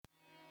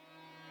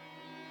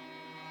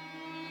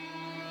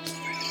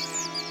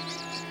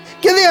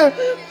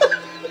here.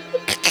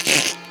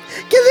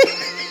 Give me.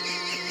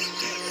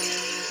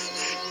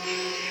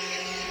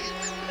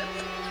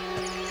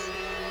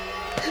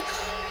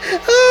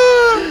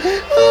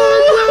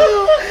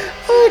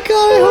 Oh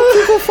God, I hope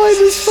people find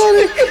this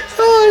funny.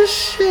 Oh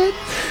shit.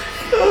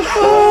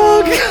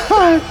 Oh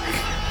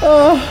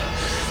God.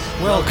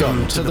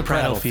 Welcome to the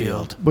Prattle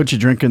Field. What you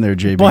drinking there,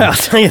 JB? Boy, I'll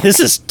tell you, this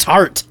is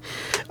tart.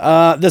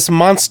 This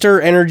Monster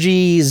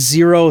Energy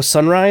Zero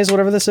Sunrise,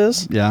 whatever this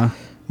is. Yeah.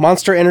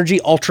 Monster Energy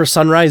Ultra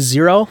Sunrise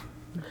Zero.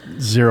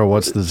 Zero.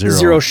 What's the zero?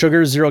 Zero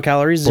sugar, 0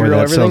 calories, Boy, zero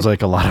that everything. sounds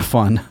like a lot of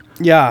fun.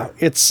 Yeah,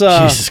 it's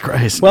Jesus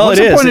Christ. Well, what's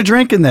it the is. point of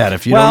drinking that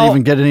if you don't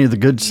even get any of the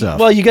good stuff?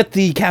 Well, you get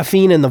the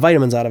caffeine and the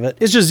vitamins out of it.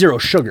 It's just zero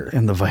sugar.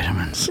 And the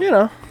vitamins. You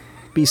know,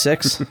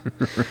 B6.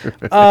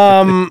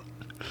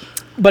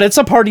 But it's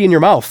a party in your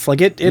mouth.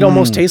 Like it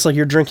almost tastes like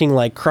you're drinking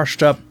like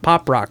crushed up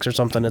Pop Rocks or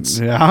something. It's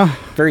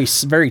very,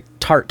 very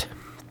tart.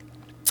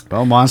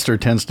 Well, Monster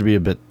tends to be a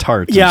bit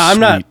tart. Yeah,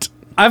 and I'm sweet.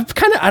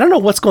 not. I don't know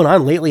what's going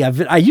on lately.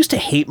 I used to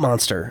hate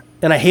Monster,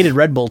 and I hated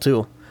Red Bull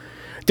too.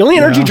 The only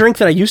energy drink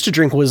that I used to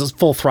drink was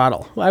Full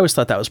Throttle. I always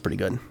thought that was pretty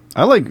good.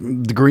 I like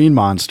the green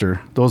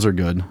Monster. Those are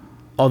good.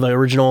 Oh, the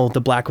original, the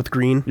black with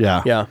green?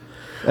 Yeah. Yeah.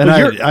 And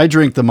Well, I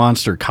drink the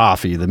Monster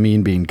coffee, the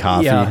Mean Bean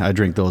coffee. Yeah. I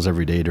drink those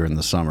every day during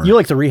the summer. You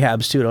like the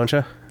Rehabs too, don't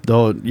you?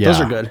 Those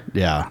are good.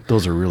 Yeah,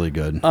 those are really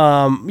good.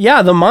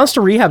 Yeah, the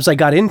Monster Rehabs I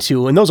got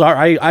into, and those are,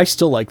 I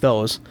still like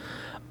those.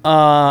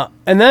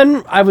 And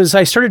then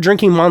I started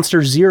drinking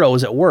Monster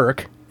Zeros at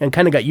work, and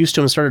kind of got used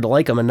to them and started to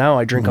like them, and now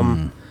I drink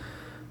them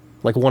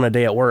like one a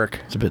day at work.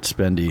 It's a bit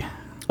spendy.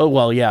 Oh,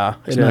 well, yeah,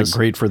 It's not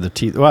great for the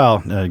teeth.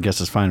 Well, I guess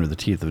it's fine with the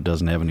teeth if it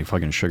doesn't have any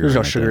fucking sugar. There's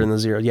no in it, sugar then. in the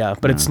Zero, yeah,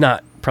 but it's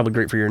not probably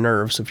great for your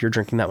nerves if you're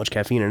drinking that much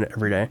caffeine in it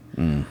every day.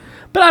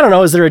 But I don't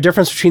know, is there a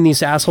difference between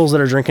these assholes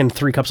that are drinking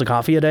 3 cups of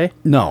coffee a day?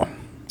 No.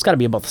 It's got to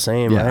be about the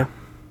same, Yeah. right?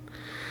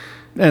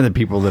 And the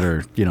people that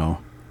are,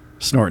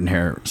 snorting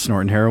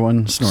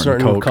heroin,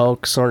 snorting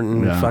coke.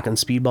 Snorting fucking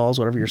speedballs,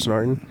 whatever you're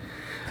snorting.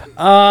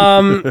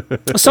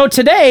 So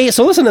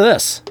listen to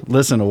this.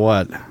 Listen to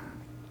what?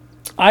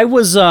 I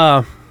was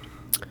I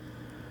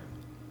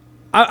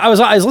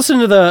was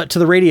listening to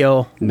the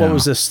radio. No. What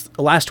was this?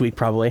 Last week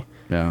probably.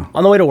 Yeah.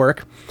 On the way to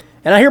work,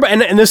 and I hear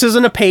and this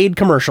isn't a paid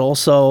commercial,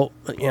 so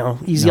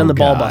easy on the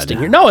ball God. busting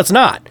here. No, it's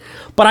not.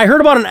 But I heard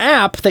about an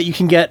app that you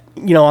can get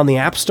on the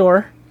App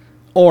Store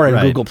or in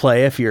Right. Google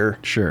Play if you're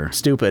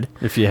stupid.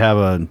 If you have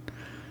a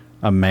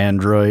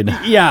Mandroid.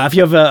 Yeah, if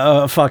you have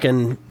a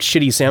fucking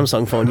shitty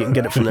Samsung phone, you can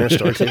get it from their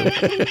store too.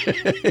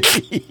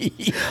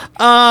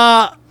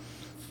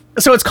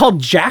 So it's called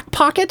Jack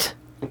Pocket,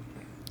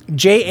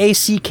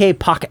 JACK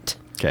Pocket,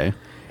 Okay.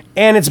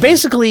 and it's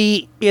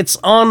basically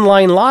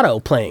online lotto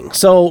playing.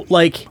 So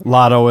like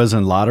Lotto as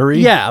in lottery?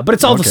 yeah, but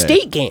it's all the Okay.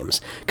 state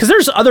games because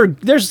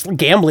there's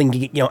gambling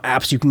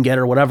apps you can get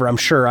or whatever. I'm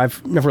sure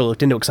I've never really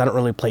looked into it because I don't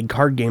really play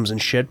card games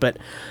and shit, but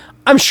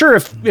I'm sure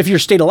if your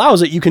state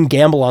allows it, you can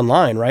gamble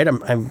online, right?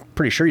 I'm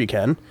pretty sure you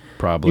can.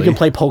 Probably. You can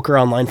play poker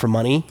online for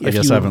money. I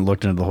guess I haven't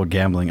looked into the whole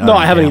gambling. No,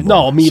 I haven't. gamble,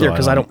 No, me either, so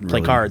 'cause I don't play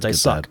really cards. I get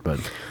suck. that, but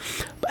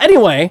But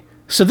anyway,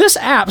 so this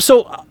app,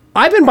 so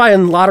I've been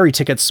buying lottery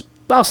tickets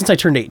since I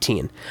turned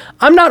 18.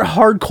 I'm not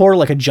hardcore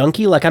like a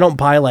junkie. Like I don't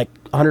buy like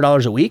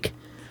 $100 a week,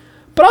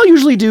 but I'll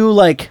usually do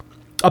like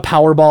a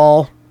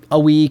Powerball a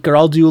week, or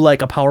I'll do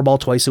like a Powerball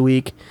twice a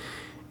week.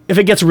 If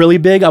it gets really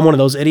big, I'm one of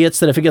those idiots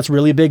that if it gets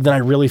really big, then I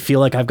really feel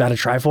like I've got to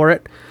try for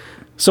it.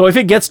 So if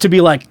it gets to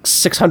be like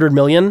 600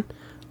 million,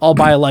 I'll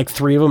buy like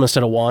 3 of them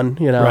instead of 1,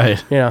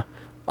 Right. Yeah.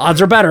 Odds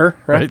are better,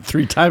 right? right,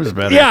 3 times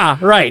better. Yeah,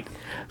 right.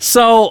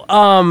 So,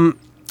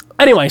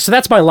 anyway, so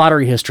that's my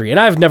lottery history, and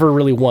I've never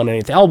really won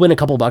anything. I'll win a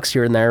couple bucks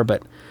here and there,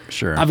 but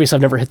Sure. obviously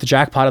I've never hit the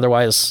jackpot.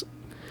 Otherwise,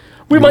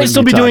 we might wouldn't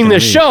still be be doing talking to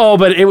this me. show,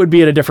 but it would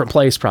be at a different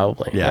place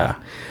probably. Yeah.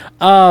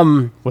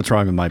 What's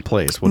wrong with my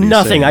place? What are you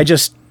Nothing. saying? I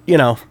just,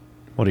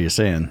 What are you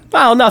saying?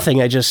 well,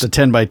 nothing. I just, The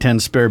 10 by 10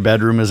 spare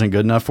bedroom isn't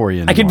good enough for you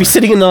anymore. I could be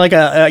sitting in like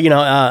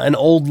an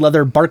old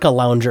leather Barca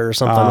lounger or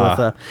something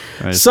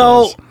I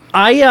so suppose.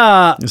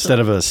 I Instead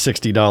of a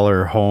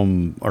 $60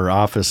 home or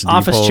office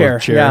office Depot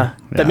chair,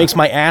 that makes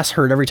my ass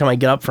hurt every time I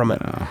get up from it.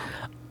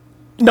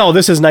 No,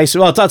 this is nice.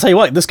 Well, I'll tell you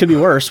what, this could be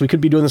worse. We could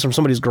be doing this from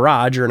somebody's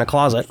garage or in a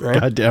closet, right?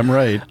 Goddamn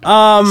right.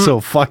 So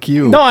fuck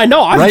you. No, I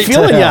know. I'm Right to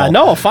feeling hell. ya.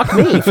 No, fuck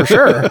me for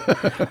sure.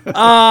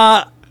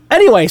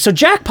 Anyway, so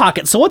Jack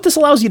Pocket. So what this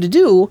allows you to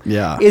do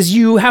is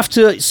you have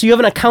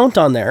an account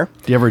on there.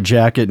 Do you ever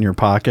jack it in your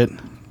pocket?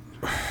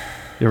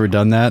 You ever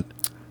done that?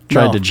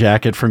 Tried No. to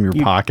jack it from your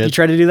pocket? You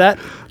try to do that?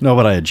 No,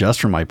 but I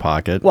adjust from my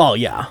pocket. Well,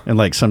 yeah. And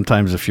like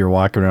sometimes if you're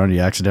walking around and you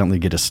accidentally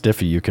get a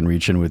stiffy, you can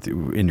reach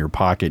in your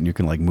pocket and you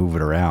can like move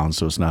it around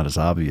so it's not as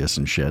obvious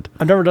and shit.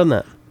 I've never done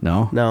that.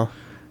 No? No.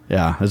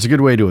 Yeah, it's a good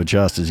way to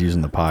adjust is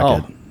using the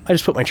pocket. Oh, I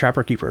just put my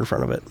Trapper Keeper in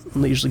front of it.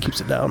 And it usually keeps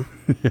it down.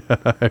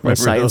 I remember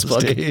science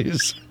those book.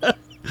 days.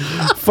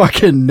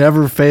 fucking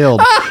never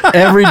failed.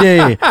 Every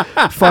day,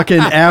 fucking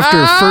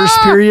after first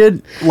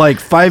period, like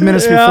 5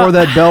 minutes before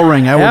that bell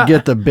rang, I would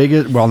get the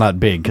biggest, well, not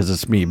big because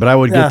it's me, but I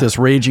would get this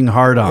raging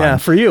hard on. Yeah,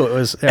 for you it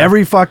was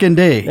every fucking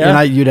day.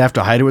 And you'd have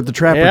to hide it with the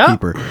trapper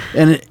keeper.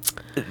 And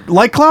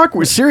like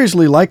clockwork,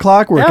 seriously, like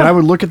clockwork. And I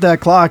would look at that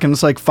clock, and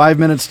it's like 5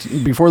 minutes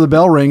before the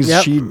bell rings.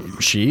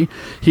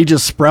 He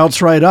just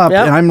sprouts right up,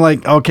 and I'm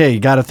like, okay, you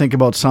got to think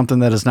about something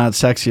that is not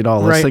sexy at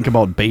all. Let's think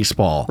about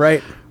baseball,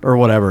 or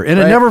whatever. And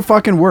it never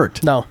fucking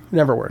worked. No, it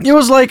never worked. It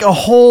was like a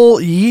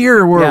whole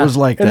year where it was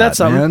like and that,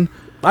 man.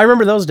 I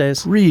remember those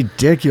days.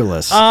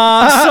 Ridiculous.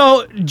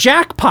 So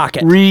Jack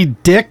Pocket.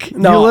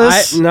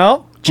 Ridiculous.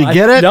 No. Did you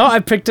get it? No, I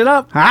picked it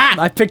up.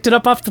 I picked it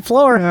up off the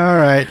floor. All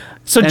right.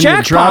 So and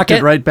Jack you dropped Pocket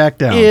it right back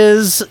down.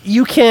 is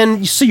you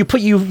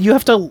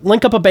have to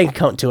link up a bank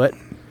account to it.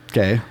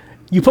 Okay.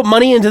 You put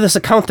money into this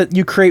account that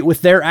you create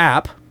with their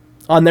app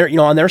on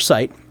their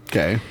site.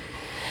 Okay.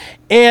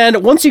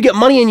 And once you get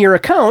money in your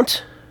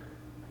account,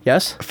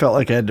 yes? I felt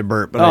like I had to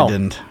burp, but I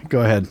didn't.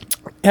 Go ahead.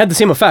 It had the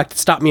same effect. It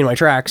stopped me in my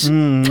tracks.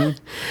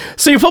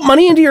 So you put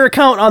money into your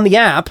account on the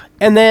app,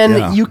 and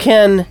then you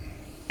can...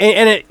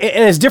 And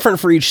it's different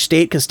for each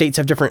state because states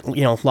have different,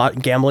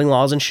 gambling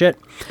laws and shit.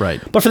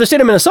 Right. But for the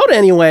state of Minnesota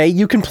anyway,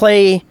 you can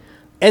play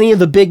any of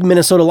the big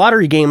Minnesota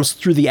lottery games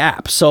through the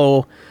app.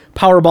 So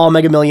Powerball,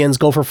 Mega Millions,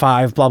 Go for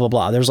Five, blah, blah,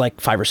 blah. There's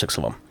like 5 or 6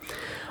 of them.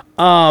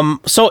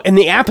 And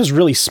the app is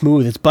really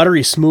smooth. It's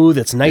buttery smooth.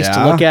 It's nice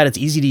to look at. It's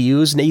easy to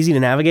use and easy to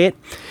navigate.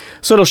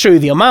 So it'll show you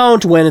the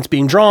amount, when it's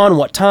being drawn,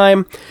 what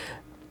time.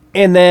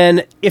 And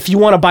then if you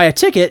want to buy a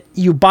ticket,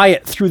 you buy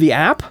it through the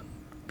app.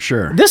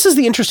 Sure. This is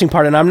the interesting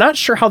part, and I'm not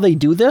sure how they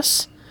do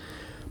this,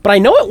 but I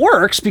know it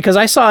works because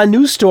I saw a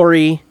news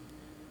story.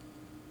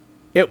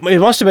 It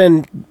must have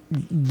been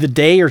the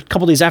day or a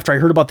couple days after I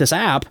heard about this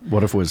app.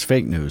 What if it was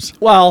fake news?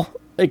 Well,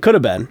 it could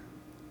have been.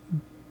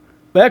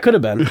 That could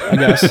have been, I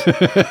guess.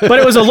 But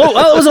it was a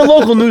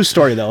local news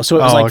story though, so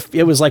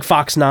it was like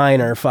Fox 9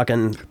 or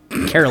fucking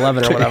Care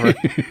 11 or whatever.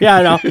 Yeah,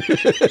 I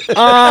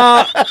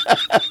know.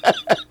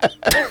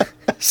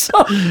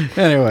 So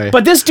anyway,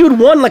 but this dude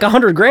won like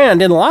 $100,000 in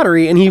the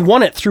lottery, and he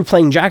won it through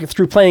playing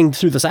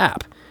through this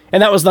app.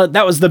 And that was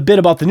the bit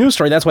about the news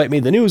story. That's why it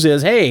made the news.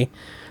 Is hey,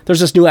 there's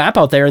this new app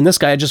out there, and this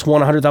guy just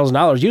won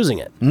 $100,000 using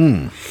it.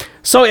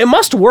 So it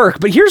must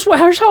work. But here's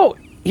what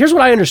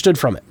I understood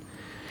from it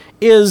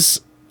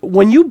is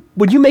when you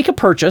make a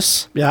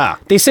purchase,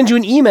 they send you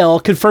an email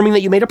confirming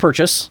that you made a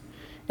purchase,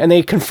 and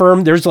they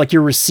confirm there's like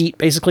your receipt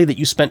basically that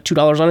you spent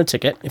 $2 on a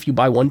ticket if you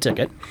buy one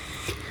ticket.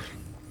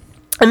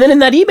 And then in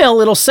that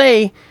email, it'll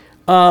say,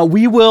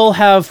 we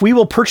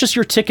will purchase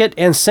your ticket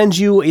and send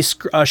you a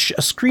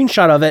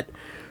screenshot of it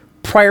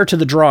prior to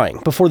the drawing,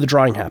 before the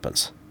drawing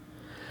happens.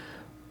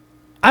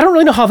 I don't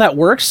really know how that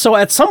works. So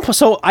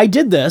I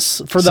did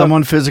this for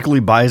someone physically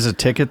buys a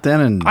ticket then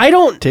and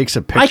takes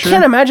a picture. I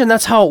can't imagine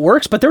that's how it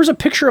works, but there was a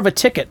picture of a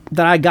ticket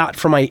that I got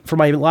for my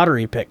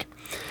lottery pick.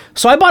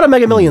 So I bought a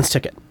Mega Millions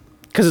ticket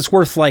because it's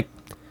worth like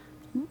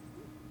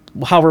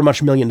however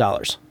much $1 million,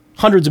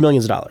 hundreds of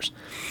millions of dollars.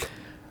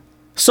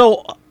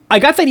 So I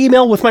got that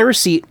email with my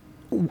receipt,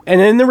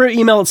 and in the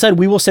email it said,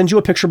 we will send you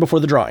a picture before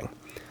the drawing.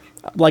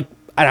 Like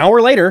an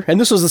hour later, and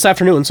this was this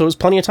afternoon, so it was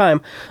plenty of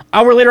time.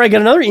 Hour later, I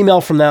get another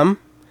email from them,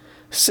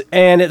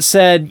 and it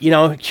said,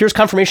 here's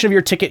confirmation of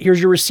your ticket,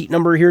 here's your receipt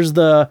number, here's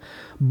the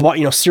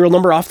serial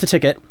number off the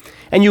ticket.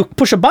 And you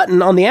push a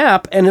button on the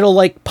app, and it'll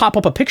like pop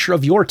up a picture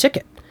of your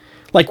ticket.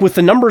 Like with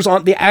the numbers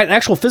on, the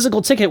actual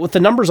physical ticket with the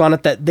numbers on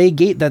it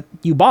that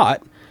you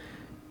bought,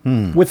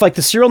 with like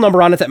the serial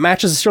number on it that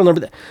matches the serial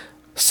number.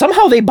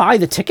 Somehow they buy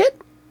the ticket,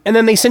 and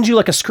then they send you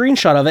like a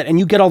screenshot of it, and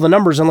you get all the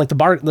numbers and like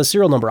the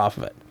serial number off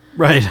of it.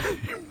 Right.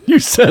 You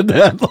said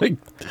that like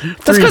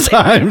 3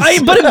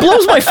 times. But it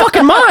blows my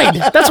fucking mind.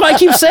 That's why I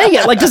keep saying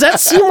it. Like, does that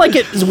seem like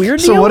it is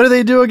weird to you? So what do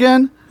they do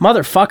again?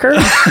 Motherfucker.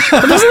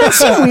 But doesn't that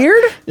seem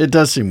weird? It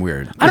does seem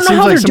weird. I don't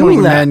know how they're doing that. It seems like someone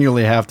would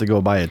manually have to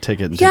go buy a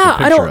ticket and take a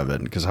picture of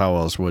it, because how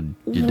else would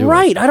you do it?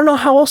 Right. I don't know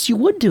how else you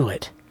would do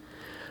it.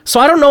 So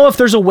I don't know if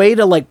there's a way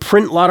to like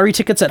print lottery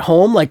tickets at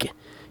home. Like,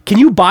 can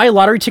you buy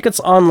lottery tickets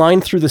online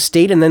through the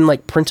state and then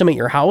like print them at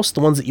your house, the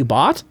ones that you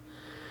bought?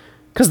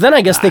 Because then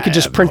I guess they could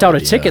just print out a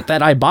ticket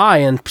that I buy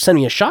and send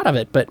me a shot of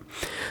it. But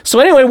so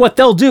anyway, what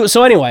they'll do.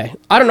 So anyway,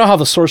 I don't know how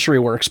the sorcery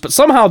works, but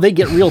somehow they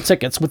get real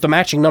tickets with the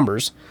matching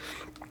numbers.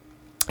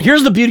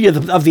 Here's the beauty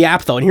of the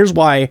app, though, and here's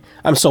why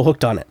I'm so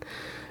hooked on it.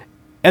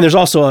 And there's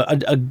also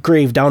a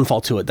grave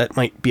downfall to it that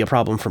might be a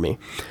problem for me.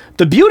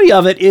 The beauty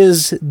of it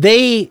is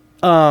they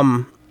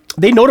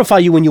notify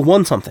you when you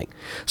won something.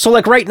 So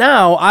like right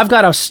now, I've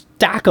got a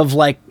stack of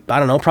like, I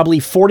don't know, probably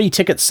 40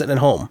 tickets sitting at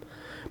home.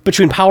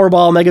 Between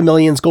Powerball, Mega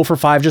Millions, Go for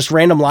Five, just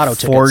random lotto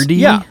tickets. 40?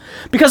 Yeah.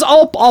 Because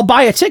I'll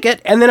buy a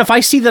ticket, and then if I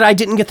see that I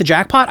didn't get the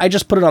jackpot, I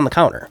just put it on the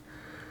counter.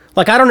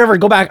 Like, I don't ever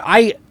go back.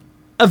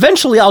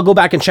 Eventually I'll go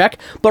back and check,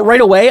 but right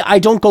away, I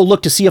don't go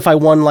look to see if I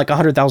won like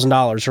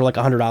 $100,000 or like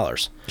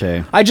 $100.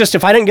 Okay.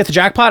 If I didn't get the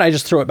jackpot, I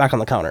just throw it back on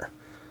the counter.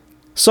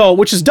 So,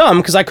 which is dumb,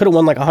 because I could have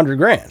won like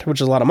 $100,000, which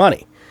is a lot of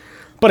money.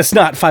 but it's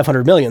not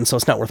 500 million, so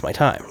it's not worth my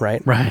time,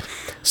 right? Right.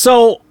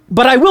 So,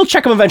 but I will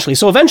check them eventually.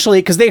 So eventually,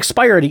 because they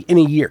expire in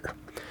a year.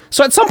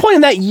 So at some point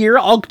in that year,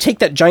 I'll take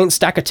that giant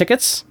stack of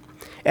tickets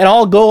and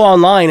I'll go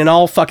online and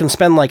I'll fucking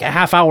spend like a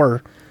half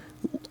hour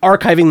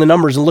archiving the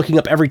numbers and looking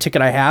up every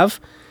ticket I have.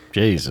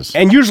 Jesus.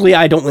 And usually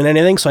I don't win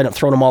anything, so I don't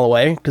throw them all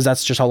away because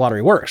that's just how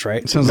lottery works,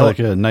 right? Sounds like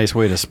a nice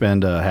way to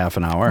spend half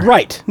an hour.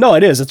 Right. No,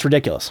 it is. It's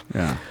ridiculous.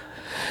 Yeah.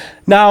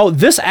 Now,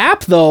 this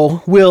app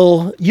though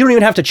you don't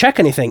even have to check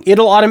anything. It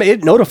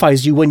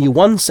notifies you when you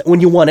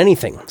won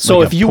anything. So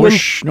like if you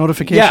push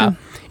notification? Yeah.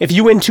 If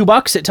you win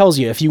 $2, it tells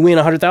you. If you win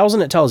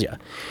 100,000, it tells you.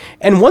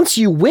 And once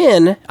you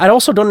win, I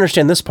also don't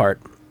understand this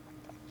part.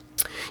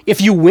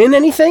 If you win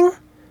anything,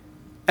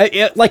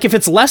 like if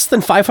it's less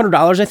than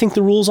 $500, I think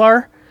the rules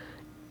are,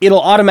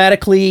 it'll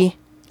automatically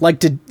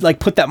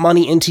put that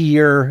money into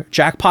your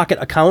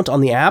Jackpocket account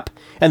on the app,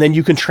 and then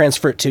you can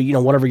transfer it to,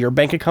 whatever your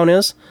bank account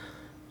is.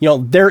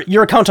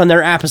 Your account on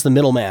their app is the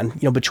middleman,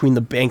 between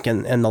the bank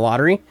and the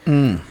lottery.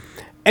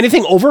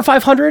 Anything over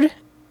 500,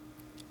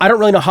 I don't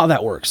really know how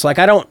that works. Like,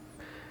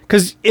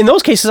 because in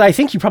those cases, I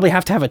think you probably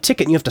have to have a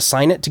ticket and you have to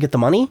sign it to get the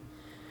money.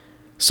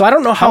 So I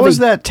don't know how is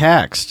that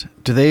taxed?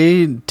 Do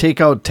they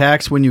take out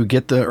tax when you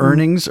get the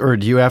earnings, or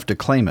do you have to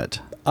claim it?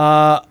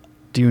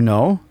 Do you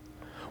know?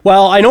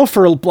 Well, I know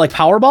for like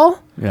Powerball,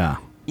 yeah,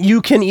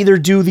 you can either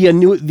do the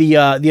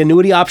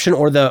annuity option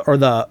or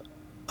the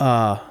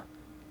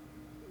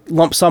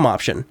lump sum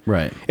option.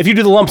 Right. If you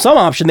do the lump sum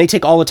option, they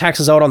take all the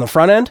taxes out on the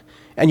front end,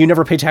 and you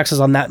never pay taxes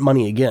on that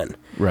money again.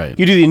 Right.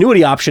 You do the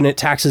annuity option, it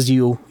taxes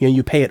you.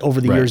 You pay it over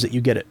the years that you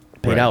get it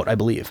paid out, I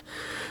believe.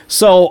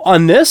 So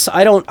on this,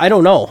 I don't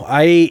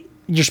know.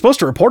 You're supposed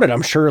to report it,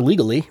 I'm sure,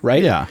 legally,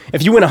 right? Yeah.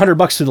 If you win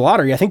 $100 through the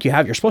lottery, I think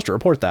you're supposed to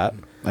report that.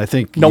 I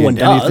think no one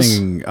does.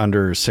 Anything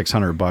under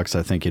 $600,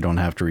 I think you don't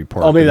have to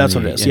report. Oh, maybe that's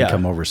what it is.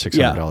 Income over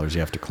 $600, you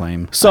have to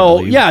claim.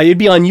 So yeah, it'd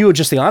be on you,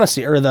 just the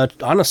honesty or the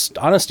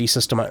honesty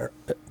system.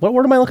 What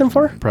word am I looking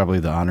for? Probably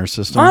the honor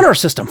system. Honor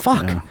system.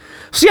 Fuck. Yeah.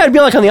 So yeah, it'd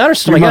be like on the honor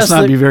system. You must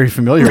not be very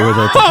familiar with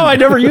it. Oh, I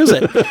never use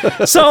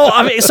it. So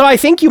I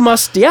think you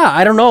must. Yeah,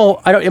 I don't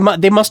know.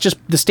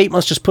 The state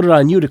must just put it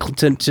on you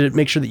to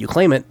make sure that you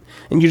claim it,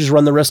 and you just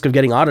run the risk of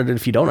getting audited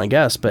if you don't, I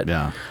guess. But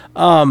yeah.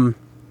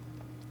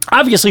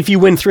 Obviously, if you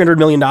win $300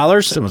 million,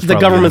 the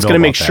government's going to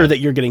make sure that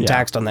you're getting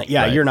taxed on that.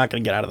 Yeah, right. You're not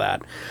going to get out of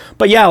that.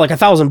 But yeah, like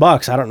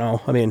 $1,000, I don't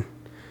know. I mean,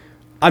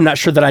 I'm not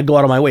sure that I'd go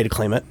out of my way to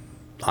claim it.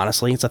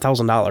 Honestly, it's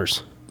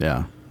 $1,000.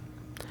 Yeah.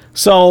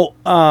 So,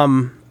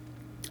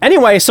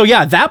 anyway, so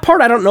yeah, that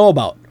part I don't know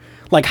about.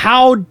 Like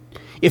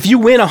if you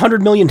win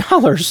 $100 million, how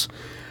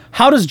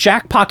does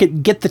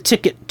Jackpocket get the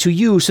ticket to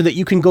you so that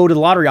you can go to the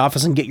lottery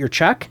office and get your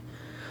check?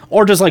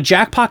 Or does like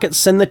Jackpocket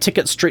send the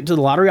ticket straight to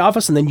the lottery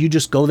office and then you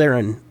just go there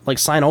and like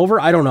sign over?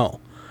 I don't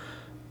know.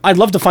 I'd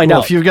love to find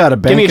out. If you've got a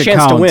bank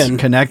account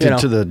connected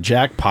to the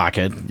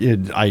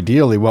Jackpocket,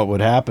 ideally what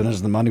would happen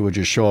is the money would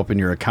just show up in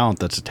your account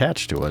that's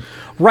attached to it.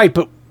 Right,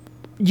 but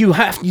you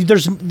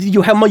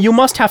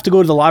must have to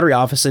go to the lottery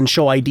office and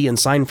show ID and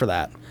sign for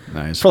that.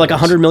 Nice. For like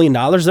 $100 million,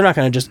 they're not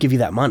going to just give you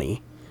that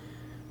money.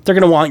 They're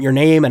going to want your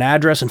name and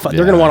address and they're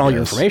going to want all your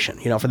information,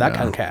 for that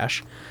kind of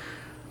cash.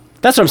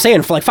 That's what I'm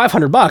saying. For like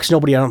 $500,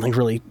 nobody I don't think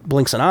really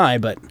blinks an eye,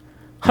 but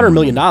 $100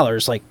 million,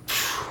 like,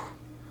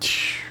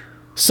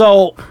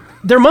 so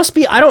there must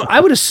be. I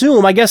would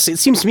assume. I guess it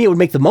seems to me it would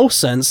make the most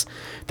sense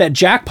that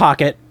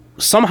Jackpocket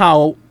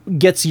somehow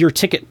gets your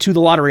ticket to the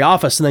lottery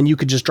office, and then you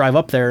could just drive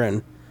up there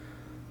and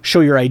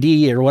show your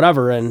ID or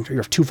whatever, and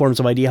your 2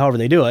 forms of ID, however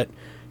they do it.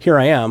 Here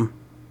I am.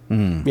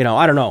 I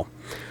don't know,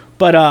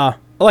 but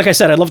like I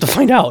said, I'd love to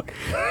find out.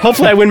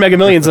 Hopefully I win Mega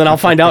Millions, and then I'll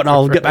find out, and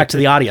I'll get back to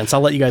the audience.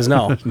 I'll let you guys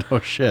know. No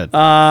shit.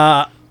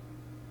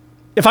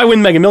 If I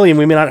win Mega Million,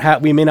 we may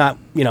not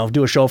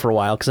do a show for a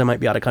while because I might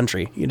be out of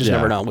country. You just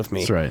never know with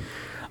me. That's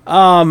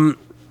right.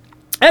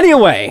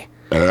 Anyway,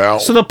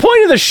 so the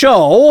point of the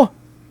show.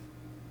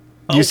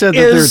 You said that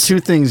there are 2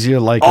 things you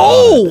like.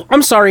 Oh,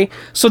 I'm sorry.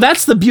 So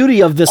that's the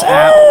beauty of this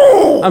app.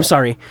 I'm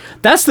sorry.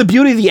 That's the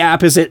beauty of the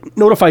app is it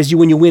notifies you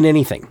when you win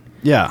anything.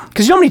 Yeah.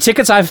 Because you know how many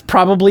tickets I've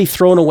probably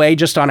thrown away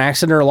just on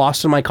accident or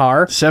lost in my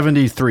car?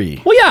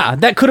 73. Well, yeah,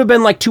 that could have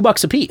been like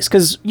 $2 a piece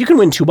because you can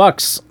win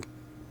 $2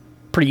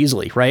 pretty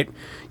easily, right?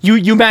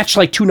 You match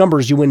like 2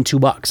 numbers, you win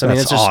 $2. I mean,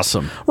 it's just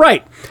awesome.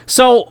 Right.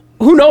 So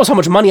who knows how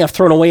much money I've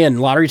thrown away in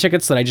lottery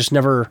tickets that I just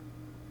never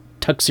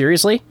took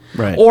seriously.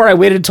 Right. Or I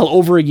waited till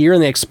over a year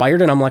and they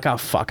expired and I'm like, oh,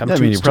 fuck.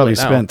 You probably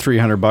spent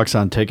 $300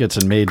 on tickets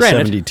and made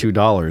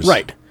 $72.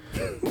 Right.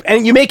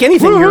 And you make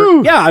anything.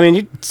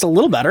 It's a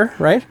little better,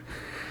 right?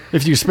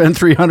 If you spend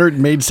 300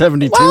 and made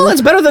 72, well, it's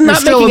better than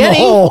not making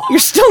any. You're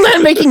still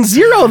not making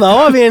 0,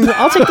 though. I mean,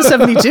 I'll take the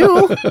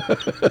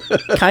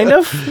 72. Kind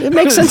of. It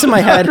makes sense in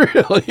my head.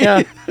 Really?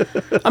 Yeah.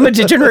 I'm a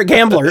degenerate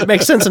gambler. It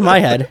makes sense in my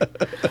head.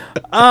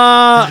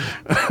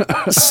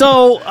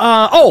 So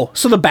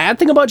the bad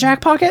thing about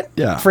Jackpocket?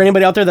 Yeah. For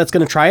anybody out there that's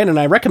going to try it, and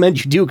I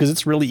recommend you do because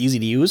it's really easy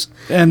to use.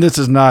 And this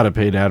is not a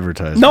paid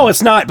advertisement. No,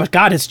 it's not. But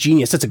God, it's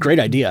genius. It's a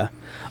great idea.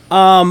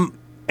 And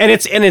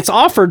it's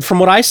offered, from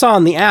what I saw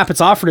on the app,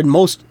 it's offered in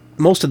most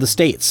most of the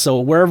states. So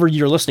wherever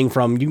you're listening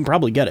from, you can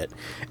probably get it.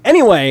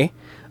 Anyway,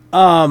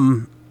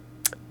 the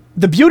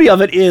beauty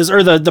of it is,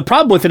 or the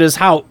problem with it is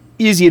how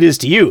easy it is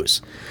to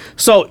use.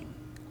 So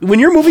when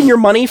you're moving your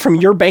money from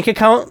your bank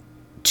account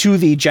to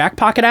the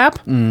Jackpocket app,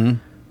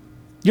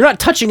 you're not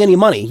touching any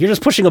money. You're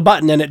just pushing a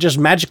button and it just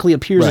magically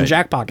appears in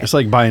Jackpocket. It's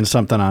like buying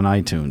something on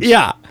iTunes.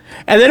 Yeah.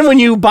 And then when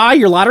you buy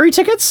your lottery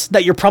tickets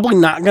that you're probably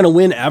not going to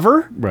win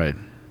ever, right,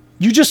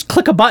 you just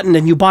click a button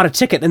and you bought a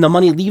ticket and the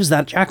money leaves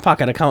that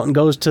Jackpocket account and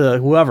goes to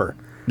whoever.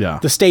 Yeah.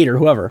 The state or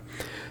whoever.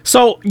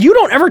 So you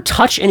don't ever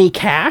touch any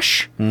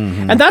cash.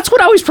 And that's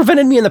what always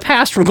prevented me in the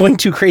past from going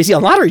too crazy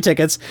on lottery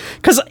tickets.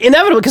 Because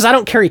I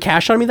don't carry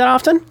cash on me that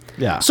often.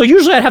 Yeah. So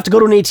usually I'd have to go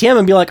to an ATM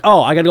and be like,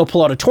 oh, I got to go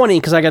pull out a 20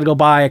 because I got to go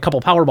buy a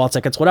couple Powerball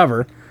tickets,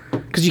 whatever.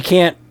 Because you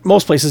can't,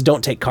 most places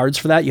don't take cards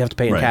for that. You have to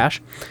pay in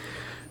cash.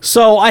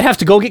 So I'd have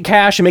to go get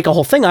cash and make a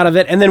whole thing out of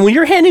it. And then when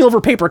you're handing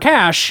over paper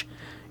cash,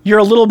 you're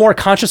a little more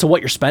conscious of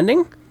what you're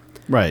spending.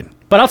 Right.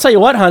 But I'll tell you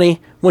what, honey,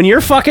 when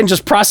you're fucking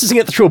just processing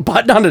it through a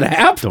button on an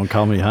app. Don't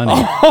call me honey.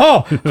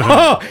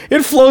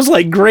 It flows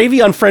like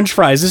gravy on French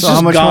fries. It's just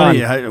how much gone.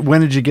 Money?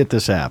 When did you get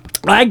this app?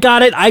 I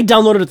got it. I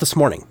downloaded it this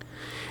morning.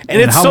 And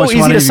it's so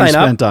easy to sign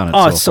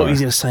up. It's so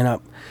easy to sign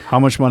up. How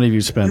much money have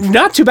you spent?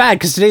 Not too bad,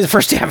 because today's the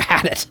first day I've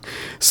had it.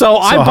 So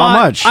I bought.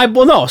 How much?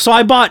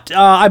 I bought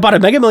a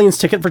Mega Millions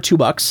ticket for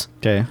 $2.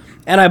 Okay.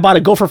 And I bought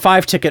a Go for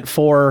 5 ticket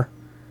for.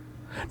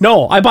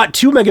 No, I bought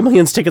 2 Mega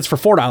Millions tickets for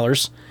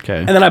 $4. Okay.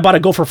 And then I bought a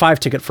Go for 5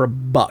 ticket for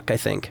 $1, I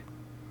think.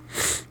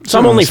 So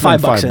I'm only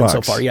 $5 in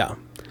so far. Yeah.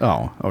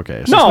 Oh, okay.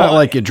 So it's not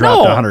like you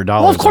dropped $100.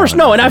 Well, of course,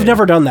 no. And I've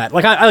never done that.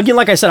 Like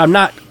like I said,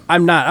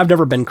 I've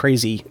never been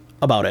crazy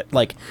about it.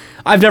 Like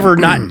I've never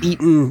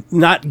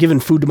not given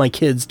food to my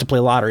kids to play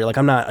lottery. Like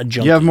I'm not a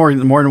junkie. You have more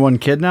than one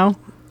kid now?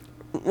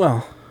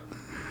 Well,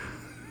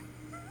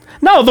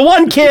 no, the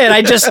one kid,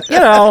 I just,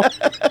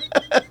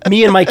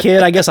 me and my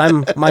kid, I guess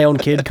I'm my own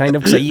kid kind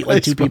of because I eat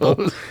like two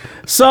people.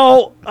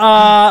 So,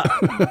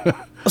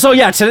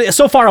 yeah,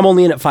 so far I'm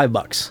only in at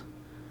 $5.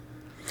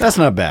 That's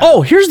not bad.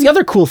 Oh, here's the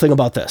other cool thing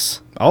about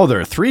this. Oh, there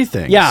are 3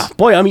 things. Yeah,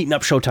 boy, I'm eating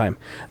up Showtime.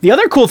 The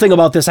other cool thing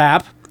about this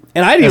app,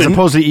 and I didn't as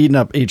opposed to eating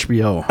up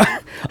HBO.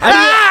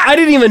 I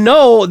didn't even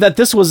know that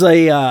this was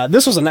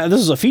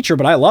a feature,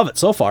 but I love it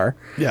so far.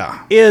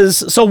 Yeah.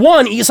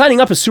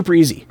 Signing up is super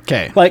easy.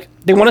 Okay. Like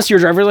they want to see your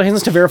driver's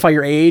license to verify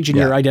your age and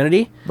your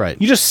identity.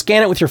 Right. You just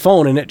scan it with your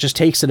phone and it just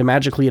takes it and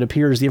magically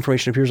the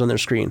information appears on their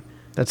screen.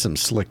 That's some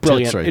slick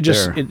Brilliant.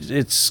 Tits right there.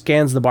 It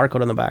scans the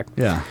barcode on the back.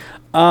 Yeah.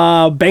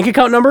 Bank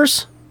account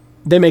numbers,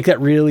 they make that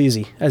real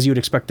easy, as you would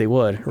expect they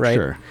would, right?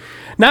 Sure.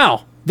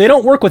 Now, they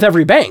don't work with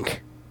every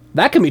bank.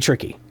 That can be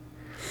tricky.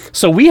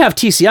 So we have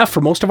TCF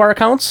for most of our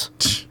accounts,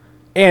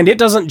 and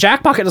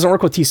Jackpocket doesn't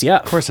work with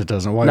TCF. Of course it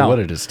doesn't. Why would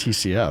it? It's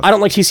TCF. I don't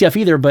like TCF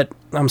either, but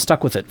I'm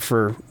stuck with it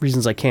for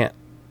reasons I can't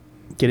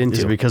get into.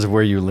 Is it because of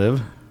where you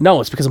live? No,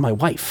 it's because of my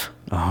wife.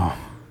 Oh.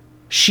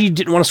 She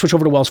didn't want to switch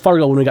over to Wells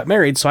Fargo when we got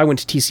married, so I went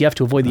to TCF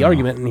to avoid the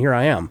argument, and here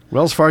I am.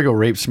 Wells Fargo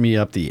rapes me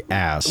up the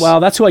ass. Well,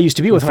 that's who I used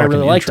to be with, and I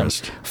really liked them.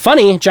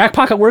 Funny,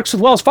 Jackpocket works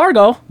with Wells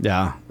Fargo.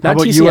 Yeah. Not How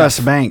about TCF. U.S.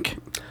 Bank?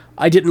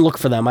 I didn't look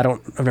for them.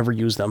 I've never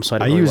used them, so I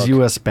don't really use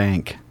U.S.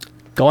 Bank.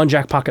 Go on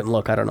Jackpocket and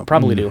look. I don't know.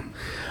 Probably do.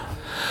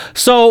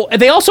 So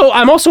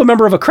I'm also a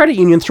member of a credit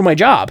union through my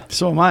job.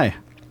 So am I.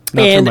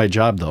 Not through my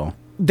job though.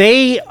 But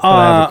I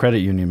have a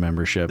credit union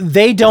membership.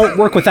 They don't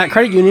work with that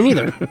credit union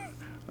either.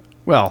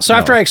 So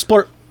after I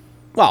explore,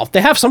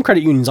 they have some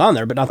credit unions on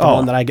there, but not the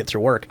one that I get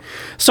through work.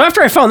 So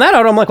after I found that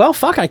out, I'm like, well,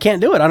 fuck, I can't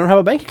do it. I don't have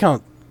a bank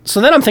account. So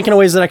then I'm thinking of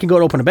ways that I can go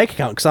to open a bank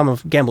account because I'm a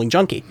gambling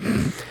junkie.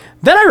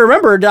 Then I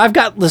remembered I've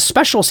got this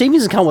special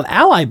savings account with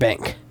Ally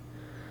Bank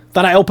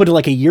that I opened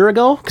like a year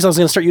ago because I was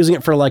going to start using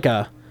it for like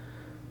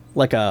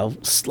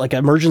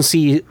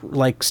emergency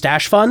like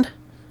stash fund.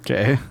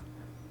 Okay.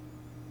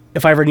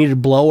 If I ever needed a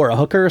blow or a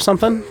hooker or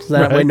something, so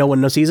that way no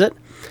one sees it.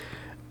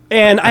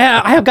 And I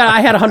had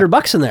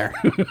 $100 in there.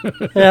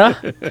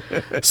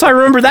 Yeah. So I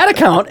remember that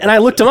account and I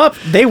looked them up.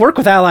 They work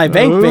with Ally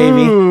Bank,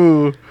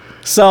 baby.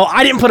 So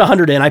I didn't put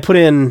 100 in. I put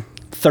in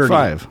 30.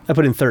 5. I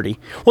put in 30.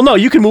 Well, no,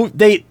 you can move.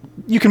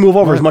 You can move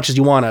over as much as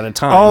you want at a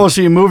time. Oh,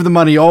 so you move the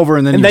money over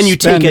and then you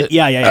take it.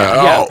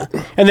 Yeah.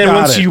 And then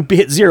once you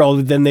hit 0,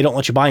 then they don't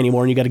let you buy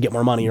anymore, and you got to get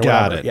more money or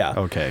whatever. It. Yeah.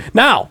 Okay.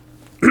 Now,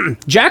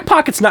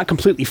 Jackpocket's not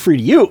completely free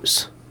to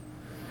use,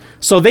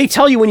 so they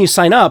tell you when you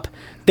sign up,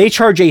 they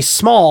charge a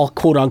small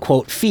quote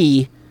unquote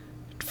fee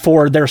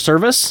for their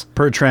service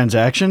per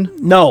transaction.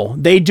 No,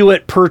 they do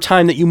it per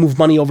time that you move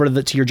money over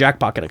to your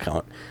Jackpocket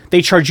account.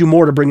 They charge you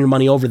more to bring your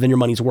money over than your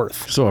money's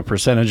worth. So a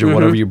percentage of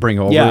whatever you bring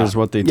over is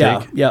what they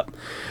take? Yep.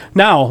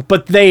 Now,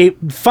 but they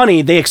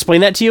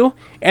explain that to you,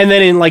 and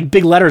then in like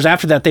big letters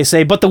after that, they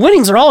say, but the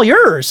winnings are all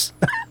yours.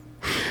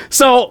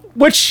 So,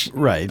 which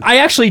I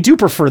actually do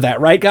prefer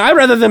that, right? I'd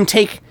rather them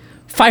take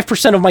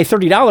 5% of my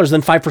 $30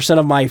 than 5%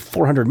 of my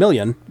 $400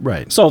 million.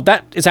 Right. So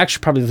that is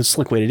actually probably the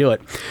slick way to do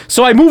it.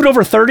 So I moved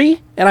over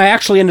 30, and I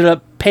actually ended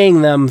up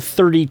paying them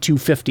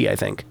 $32.50, I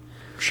think.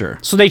 Sure.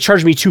 So they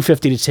charged me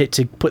 $250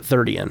 to put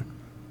 30 in.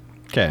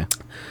 Okay.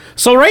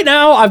 So right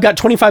now I've got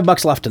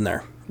 $25 left in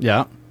there.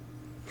 Yeah.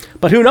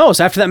 But who knows?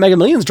 After that Mega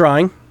Millions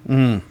drawing,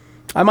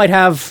 I might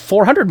have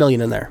 400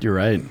 million in there. You're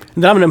right. And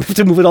then I'm going to have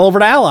to move it all over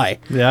to Ally,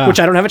 which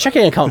I don't have a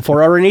checking account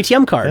for or an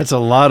ATM card. That's a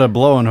lot of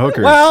blowing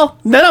hookers. Well,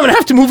 then I'm going to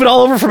have to move it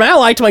all over from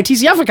Ally to my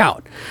TCF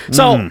account.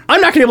 So I'm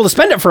not going to be able to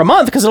spend it for a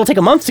month because it'll take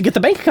a month to get the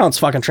bank accounts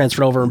fucking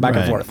transferred over and back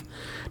and forth.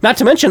 Not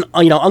to mention,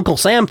 Uncle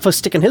Sam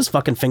sticking his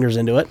fucking fingers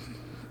into it.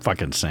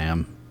 Fucking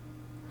Sam.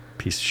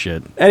 Piece of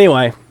shit.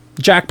 Anyway,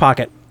 Jack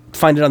Pocket.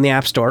 Find it on the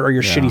App Store or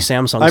your shitty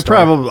Samsung store.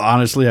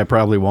 Honestly, I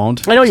probably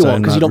won't. I know you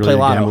won't because you don't play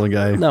Lotto. Gambling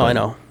guy. No, I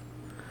know.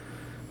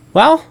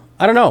 Well,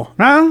 I don't know.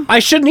 Huh? I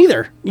shouldn't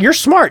either. You're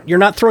smart. You're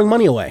not throwing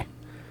money away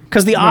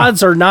because the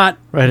odds are not.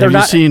 Right?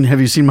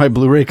 Have you seen my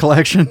Blu-ray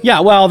collection?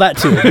 Yeah, well, that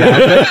too.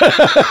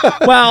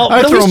 Yeah, well,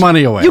 I throw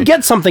money away. You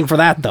get something for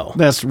that though.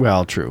 That's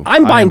true.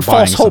 I'm buying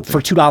false hope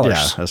for $2.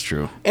 Yeah, that's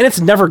true. And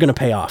it's never going to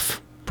pay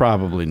off.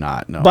 Probably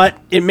not. No. But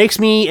it makes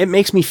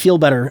me feel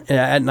better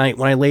at night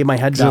when I lay my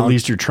head down. At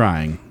least you're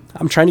trying.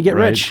 I'm trying to get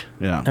rich.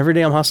 Yeah. Every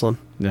day I'm hustling.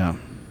 Yeah.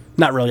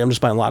 Not really. I'm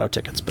just buying lotto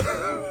tickets, but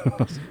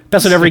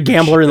that's what every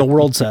gambler in the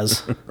world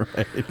says.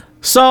 Right.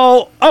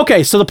 So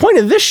the point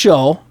of this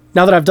show,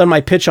 now that I've done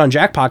my pitch on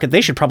Jack Pocket, they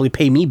should probably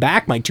pay me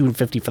back my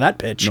 $250 for that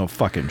pitch. No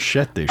fucking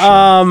shit, they should.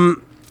 I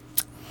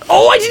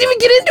didn't even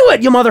get into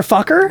it, you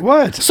motherfucker.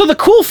 What? So the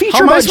cool feature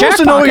How am I about supposed Jack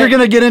to know Pocket, what you're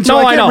going to get into? No,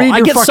 I know. Read I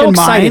your get so fucking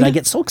excited. mind. I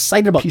get so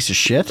excited about piece of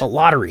shit. The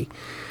lottery.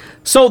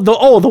 So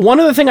the one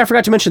other thing I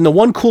forgot to mention, the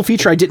one cool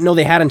feature I didn't know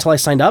they had until I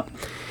signed up,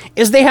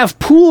 is they have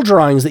pool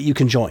drawings that you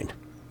can join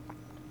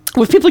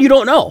with people you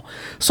don't know.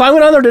 So I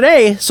went on there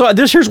today. So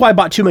here's why I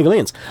bought 2 Mega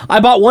Millions.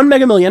 I bought 1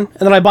 Mega Million, and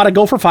then I bought a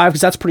Go for 5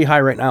 because that's pretty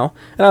high right now.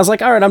 And I was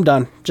like, all right, I'm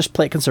done. Just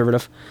play it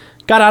conservative.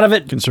 Got out of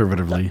it.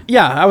 Conservatively.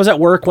 Yeah, I was at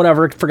work,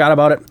 whatever, forgot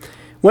about it.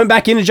 Went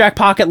back into Jack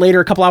Pocket later,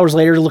 a couple hours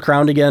later, to look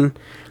around again.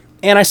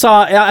 And I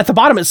saw at the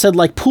bottom it said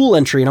like pool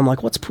entry. And I'm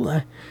like, what's pool?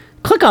 I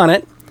click on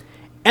it.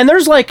 And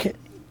there's like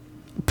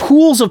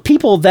pools of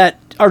people that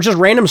are just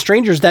random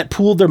strangers that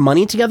pooled their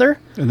money together.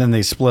 And then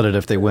they split it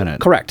if they win it.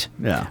 Correct.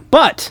 Yeah.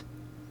 But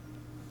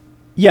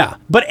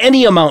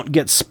any amount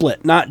gets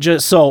split, not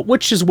just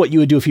which is what you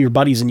would do if you were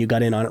buddies and you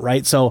got in on it,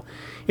 right? So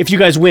if you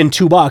guys win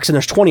 $2 and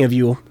there's 20 of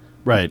you,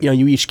 right?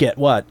 You each get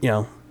what,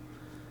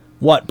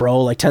 what, bro?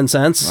 Like 10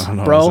 cents, I don't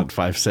know, bro? Is it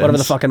 5 cents? Whatever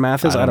the fucking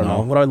math is. I don't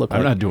know. What do I look like?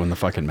 I'm not doing the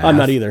fucking math. I'm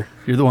not either.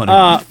 You're the one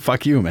who,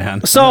 fuck you, man.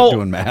 I'm not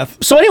doing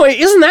math. So anyway,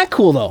 isn't that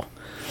cool though?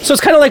 So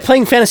it's kind of like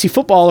playing fantasy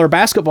football or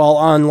basketball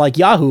on like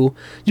Yahoo.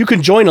 You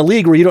can join a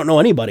league where you don't know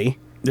anybody.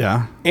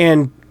 Yeah.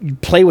 And you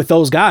play with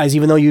those guys,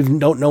 even though you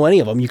don't know any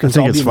of them. You can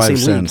all be in the same 5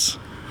 cents.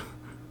 League.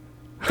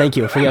 Thank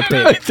you for the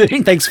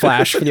update. Thanks,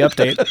 Flash, for the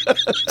update.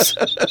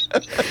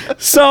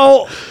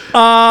 So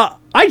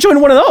I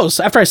joined one of those.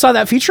 After I saw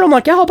that feature, I'm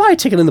like, yeah, I'll buy a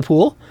ticket in the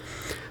pool.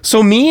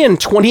 So me and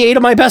 28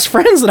 of my best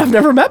friends that I've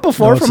never met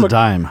before. No, it's a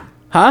dime.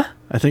 Huh?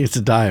 I think it's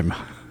a dime.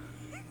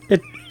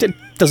 It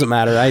doesn't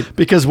matter.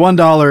 Because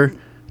 $1,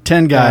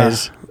 10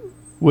 guys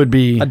would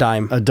be a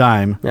dime. A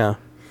dime. Yeah.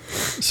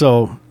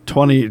 So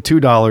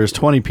 $2,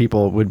 20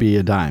 people would be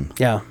a dime.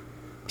 Yeah.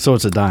 So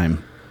it's a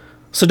dime.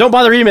 So don't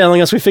bother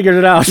emailing us. We figured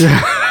it out. You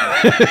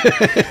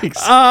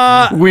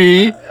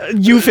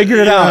figured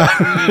it out.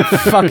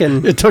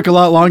 Fucking. It took a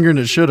lot longer than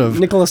it should have.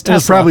 Nicholas Tesla.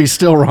 It's probably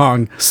still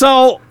wrong.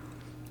 So,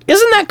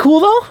 isn't that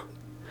cool though?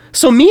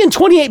 So me and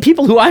 28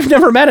 people who I've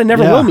never met and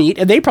never will meet,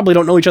 and they probably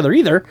don't know each other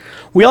either.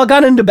 We all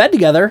got into bed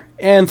together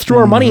and threw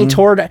our money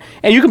toward.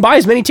 And you can buy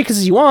as many tickets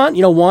as you want.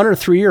 1 or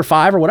 3 or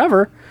 5 or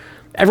whatever.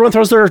 Everyone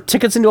throws their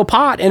tickets into a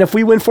pot, and if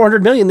we win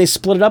 400 million, they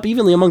split it up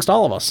evenly amongst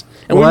all of us.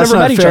 And we've never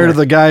met each other. That's not fair to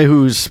the guy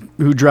who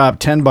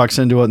dropped $10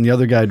 into it, and the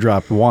other guy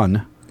dropped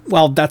 1.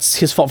 Well, that's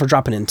his fault for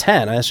dropping in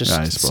 10. That's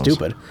just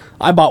stupid.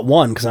 I bought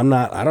 1 because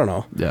I don't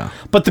know. Yeah.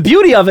 But the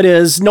beauty of it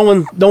is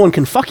no one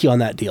can fuck you on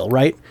that deal,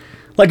 right?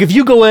 Like if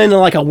you go in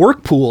like a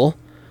work pool,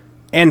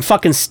 and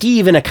fucking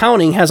Steve in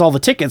accounting has all the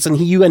tickets, and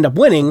you end up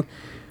winning.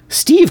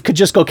 Steve could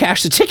just go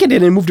cash the ticket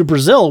in and move to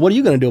Brazil. What are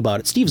you going to do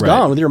about it? Steve's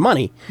gone with your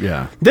money.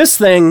 Yeah. This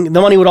thing,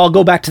 the money would all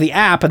go back to the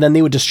app, and then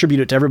they would distribute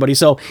it to everybody.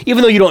 So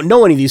even though you don't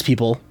know any of these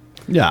people,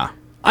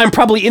 I'm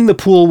probably in the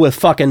pool with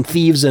fucking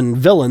thieves and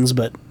villains,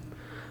 but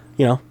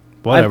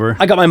whatever.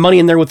 I got my money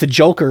in there with the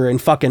Joker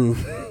and fucking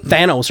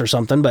Thanos or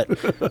something. But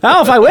if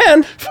I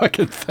win,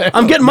 fucking Thanos,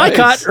 I'm getting my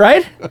cut,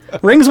 right?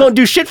 Rings won't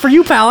do shit for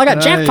you, pal. I got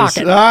Jack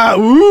Pocket.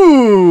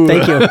 Ooh.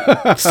 Thank you.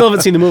 Still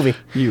haven't seen the movie.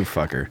 You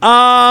fucker.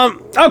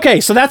 Okay,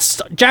 so that's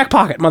Jack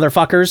Pocket,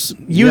 motherfuckers.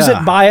 Use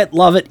it, buy it,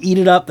 love it, eat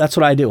it up. That's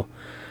what I do.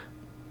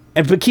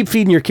 But keep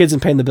feeding your kids and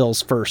paying the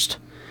bills first.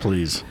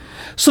 Please.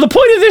 So the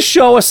point of this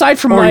show, aside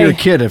from your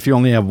kid if you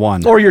only have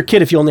one. Or your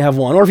kid if you only have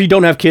one. Or if you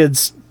don't have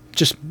kids,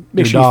 just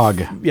make your sure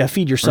dog.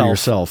 Feed yourself. Or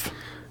yourself.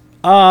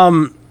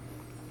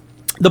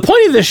 The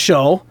point of this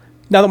show,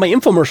 now that my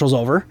infomercial's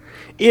over,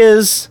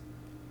 is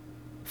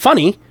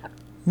funny.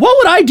 What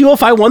would I do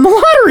if I won the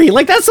lottery?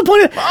 Like, that's the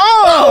point of...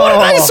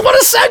 what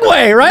a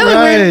segue, right?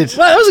 Like,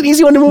 that was an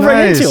easy one to move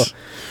right into.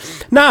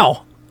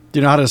 Now... Do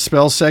you know how to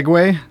spell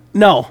segue?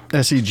 No.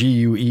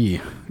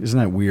 S-E-G-U-E. Isn't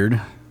that weird?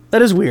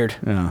 That is weird.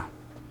 Yeah.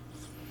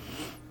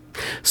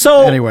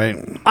 So...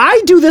 Anyway.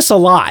 I do this a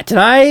lot, and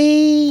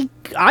I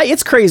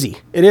it's crazy.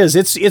 It is.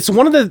 It's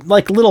one of the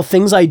like little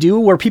things I do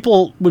where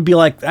people would be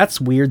like,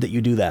 "That's weird that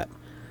you do that."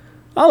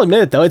 I'll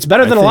admit it though. It's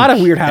better than a lot of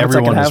weird habits I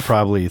could have. Everyone has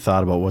probably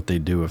thought about what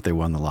they'd do if they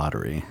won the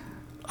lottery.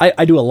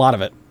 I do a lot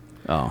of it.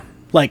 Oh.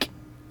 Like,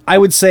 I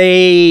would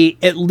say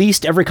at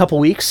least every couple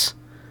weeks,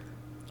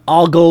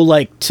 I'll go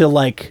like to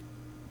like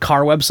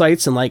car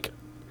websites and like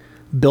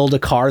build a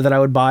car that I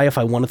would buy if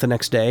I won it the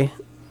next day.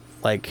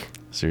 Like,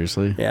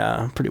 seriously?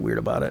 Yeah, I'm pretty weird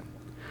about it.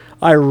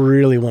 I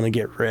really want to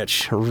get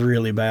rich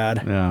really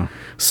bad. Yeah.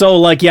 So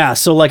like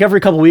every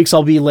couple weeks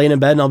I'll be laying in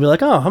bed and I'll be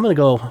like, "Oh, I'm going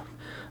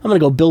to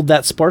go build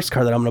that sports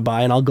car that I'm going to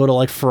buy," and I'll go to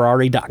like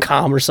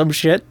Ferrari.com or some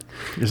shit.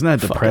 Isn't that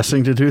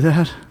depressing to do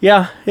that?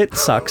 Yeah, it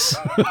sucks.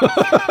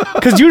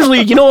 Because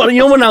usually, you know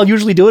when I'll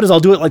usually do it is I'll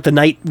do it like the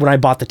night when I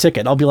bought the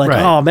ticket. I'll be like,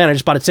 right. "Oh man, I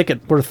just bought a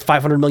ticket worth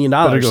 $500 million.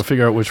 Better go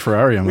figure out which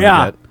Ferrari I'm going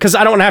to get." Because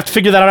I don't want to have to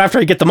figure that out after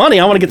I get the money.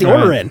 I want to get the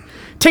order in.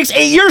 It takes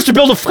 8 years to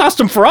build a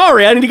custom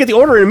Ferrari. I need to get the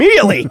order in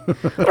immediately.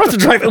 I don't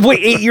have to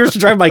wait 8 years to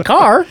drive my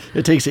car.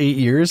 It takes 8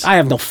 years? I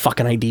have no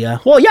fucking idea.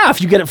 Well, yeah,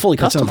 if you get it fully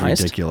customized. That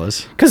sounds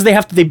ridiculous. Because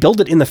they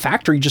build it in the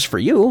factory just for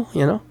you,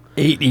 you know?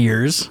 8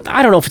 years?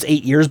 I don't know if it's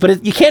 8 years,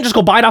 but you can't just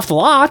go buy it off the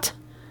lot.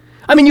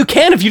 I mean, you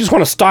can if you just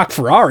want a stock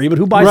Ferrari, but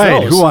who buys those?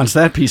 Right, who wants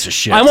that piece of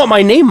shit? I want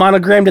my name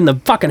monogrammed in the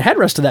fucking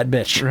headrest of that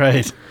bitch.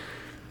 Right.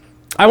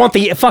 I want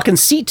the fucking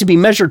seat to be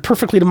measured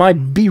perfectly to my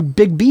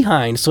big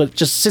behind, so it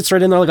just sits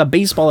right in there like a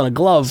baseball and a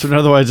glove. So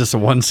otherwise it's a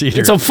one-seater.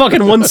 It's a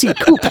fucking one-seat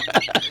coupe.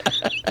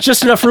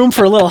 Just enough room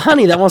for a little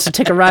honey that wants to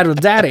take a ride with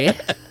daddy.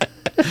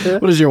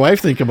 What does your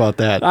wife think about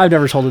that? I've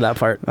never told her that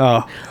part.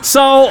 Oh.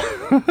 So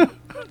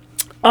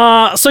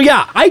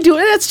yeah, I do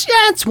it.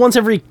 It's once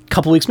every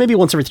couple weeks, maybe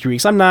once every 3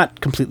 weeks. I'm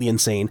not completely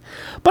insane,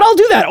 but I'll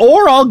do that.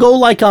 Or I'll go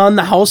like on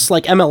the house,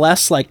 like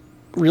MLS, like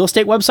real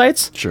estate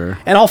websites. Sure.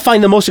 And I'll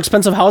find the most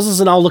expensive houses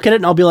and I'll look at it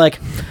and I'll be like,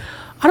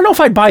 I don't know if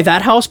I'd buy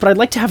that house, but I'd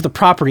like to have the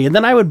property. And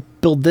then I would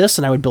build this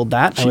and I would build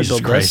that. And Jesus I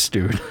would build Christ,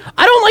 this. dude.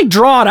 I don't like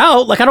draw it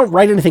out. Like I don't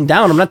write anything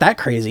down. I'm not that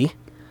crazy.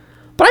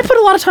 But I put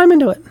a lot of time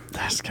into it.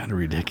 That's kind of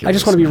ridiculous. I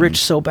just want to be rich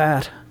so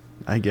bad.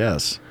 I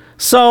guess.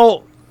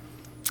 So,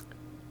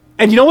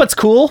 and you know what's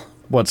cool?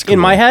 What's cool? In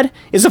my head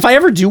is if I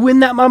ever do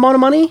win that amount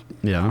of money,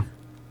 yeah,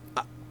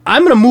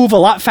 I'm going to move a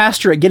lot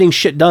faster at getting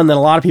shit done than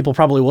a lot of people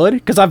probably would,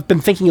 because I've been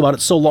thinking about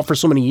it so long for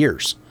so many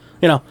years.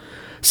 You know,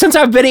 since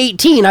I've been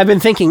 18, I've been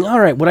thinking, all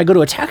right, would I go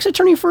to a tax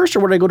attorney first or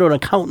would I go to an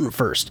accountant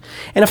first?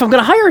 And if I'm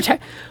going to hire a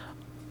tax,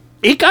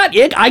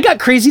 I got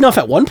crazy enough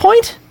at one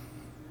point.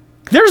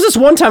 There's this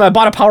one time I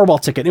bought a Powerball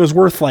ticket. It was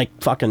worth like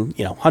fucking,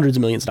 hundreds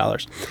of millions of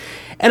dollars.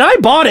 And I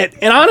bought it,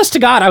 and honest to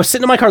God, I was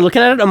sitting in my car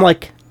looking at it. I'm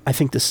like, I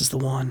think this is the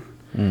one.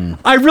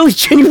 I really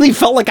genuinely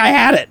felt like I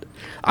had it.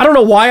 I don't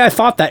know why I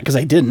thought that, because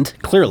I didn't,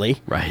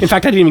 clearly. Right. In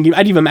fact, I didn't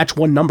even match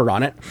one number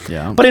on it.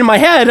 Yeah. But in my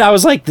head, I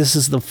was like, this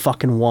is the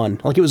fucking one.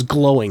 Like, it was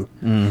glowing.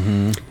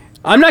 Mm-hmm.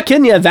 I'm not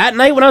kidding you. That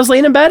night when I was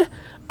laying in bed,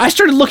 I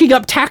started looking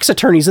up tax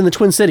attorneys in the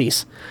Twin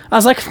Cities. I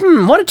was like,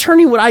 what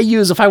attorney would I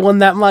use if I won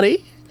that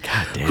money?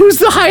 God damn. Who's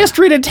the highest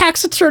rated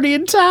tax attorney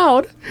in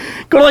town?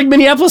 Go to like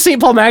Minneapolis St.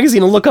 Paul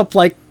magazine and look up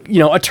like,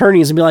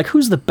 attorneys and be like,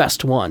 who's the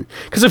best one?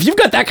 Because if you've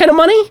got that kind of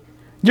money,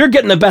 you're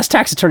getting the best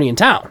tax attorney in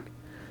town.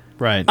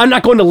 Right. I'm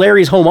not going to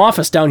Larry's home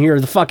office down here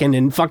in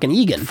fucking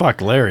Egan.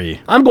 Fuck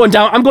Larry. I'm going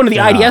to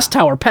the IDS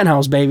Tower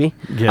penthouse, baby.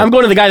 I'm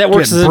going to the guy that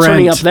works as an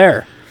attorney up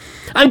there.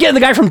 I'm getting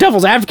the guy from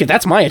Devil's Advocate.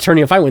 That's my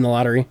attorney if I win the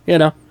lottery, You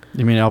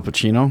mean Al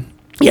Pacino?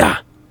 Yeah.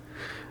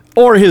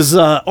 Or his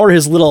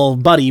little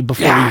buddy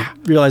before he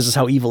realizes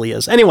how evil he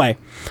is. Anyway.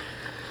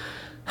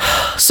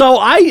 So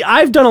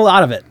I've done a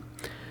lot of it.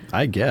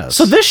 I guess.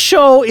 So this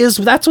show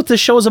that's what this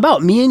show is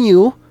about. Me and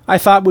you, I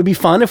thought would be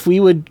fun if we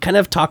would kind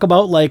of talk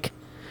about like,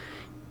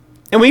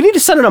 and we need to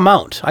set an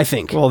amount, I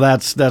think. Well,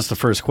 that's the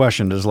first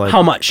question is like,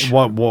 how much?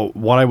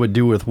 What I would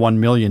do with $1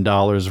 million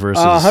versus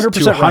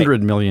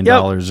 $200 million.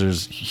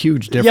 There's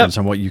huge difference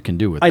on what you can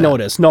do with that. I know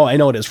it is. No, I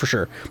know it is for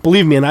sure.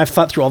 Believe me, and I've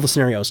thought through all the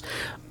scenarios.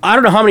 I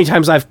don't know how many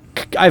times I've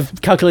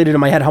calculated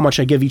in my head how much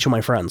I give each of my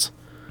friends.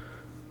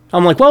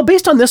 I'm like, well,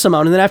 based on this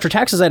amount, and then after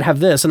taxes, I'd have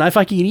this. And if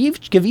I could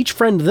give each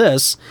friend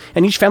this,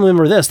 and each family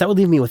member this, that would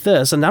leave me with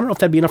this. And I don't know if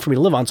that'd be enough for me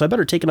to live on, so I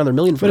better take another $1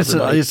 million for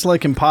everybody. It's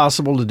like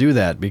impossible to do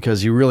that,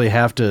 because you really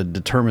have to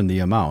determine the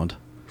amount.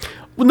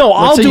 Well, no,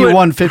 Let's say you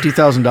won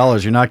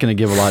 $50,000, you're not going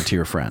to give a lot to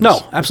your friends.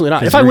 No, absolutely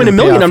not. If I win $1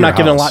 million, I'm not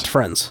giving a lot to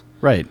friends.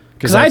 Right,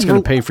 because that's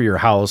going to pay for your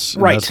house,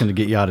 and that's going to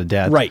get you out of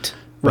debt.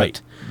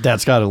 Right.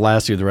 That's got to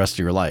last you the rest of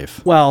your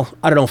life. Well,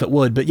 I don't know if it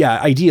would, but yeah,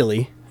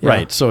 ideally. Yeah.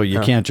 Right, so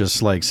you can't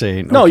just like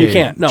say, no, you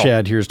can't. No,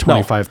 Chad, here's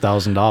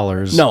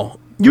 $25,000. No,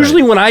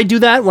 usually when I do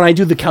that, when I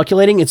do the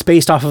calculating, it's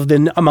based off of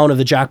the amount of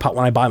the jackpot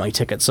when I buy my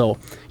ticket. So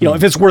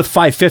if it's worth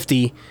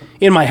 $550,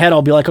 in my head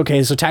I'll be like,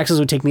 okay, so taxes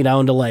would take me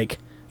down to like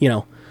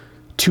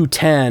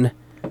 $210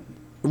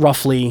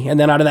 roughly, and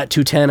then out of that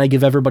 $210, I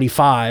give everybody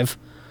 $5,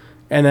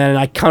 and then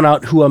I count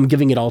out who I'm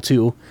giving it all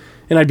to,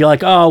 and I'd be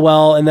like, oh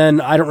well, and then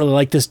I don't really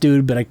like this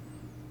dude, but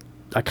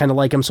I kind of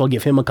like him, so I'll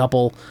give him a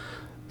couple.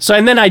 So,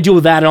 and then I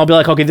do that, and I'll be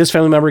like, okay, this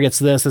family member gets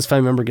this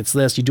family member gets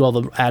this. You do all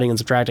the adding and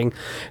subtracting.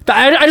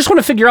 I just want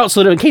to figure out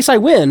so that in case I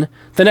win,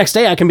 the next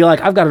day I can be like,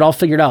 I've got it all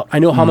figured out. I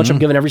know how much I'm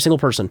giving every single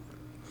person.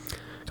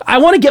 I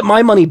want to get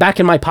my money back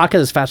in my pocket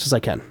as fast as I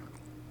can.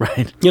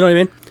 Right. You know what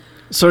I mean?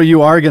 So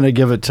you are going to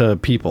give it to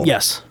people.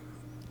 Yes.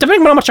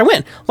 Depending on how much I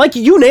win. Like,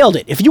 you nailed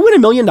it. If you win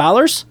 $1 million,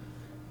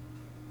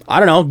 I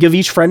don't know, give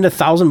each friend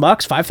 $1,000,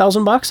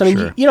 $5,000. I mean,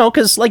 Sure. you know,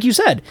 because like you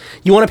said,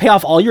 you want to pay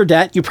off all your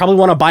debt. You probably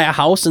want to buy a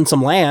house and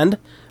some land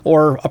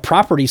or a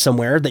property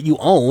somewhere that you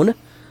own,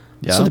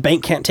 so the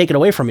bank can't take it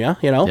away from you.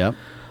 You know, Yep.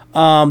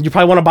 You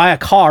probably want to buy a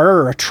car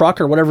or a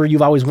truck or whatever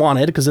you've always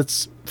wanted because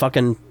it's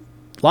fucking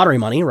lottery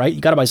money, right?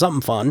 You got to buy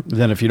something fun.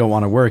 Then if you don't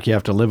want to work, you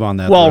have to live on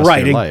that. Well, the rest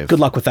right. Of your life. Good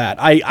luck with that.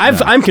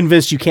 I'm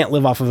convinced you can't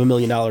live off of $1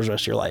 million the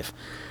rest of your life.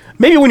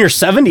 Maybe when you're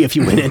 70 if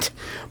you win it,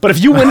 but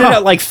if you win it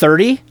at like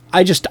 30,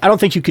 I don't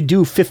think you could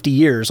do 50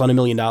 years on $1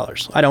 million.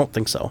 I don't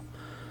think so.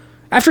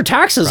 After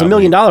taxes, $1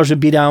 million would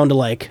be down to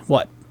like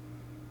what,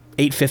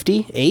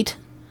 850, 8?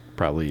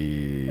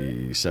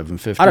 Probably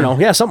 750. I don't know.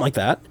 Yeah, something like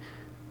that.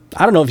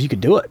 I don't know if you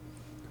could do it.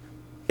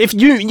 If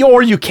you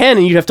or you can,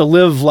 and you have to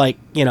live like,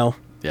 you know.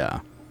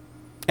 Yeah.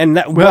 And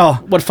that, well,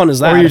 what fun is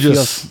that? Or you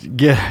just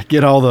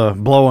get all the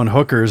blowing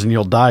hookers and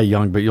you'll die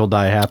young, but you'll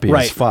die happy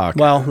as fuck.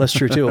 Well, that's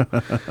true too.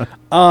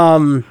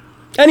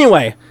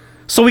 Anyway,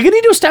 so we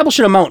need to establish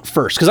an amount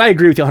first, because I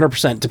agree with you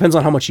 100%. Depends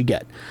on how much you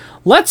get.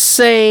 Let's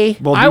say...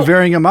 Well, do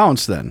varying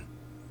amounts then.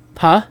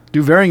 Huh?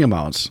 Do varying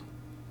amounts.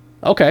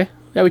 Okay.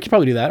 Yeah, we could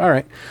probably do that. All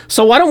right.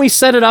 So why don't we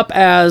set it up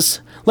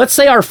as... Let's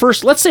say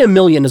 $1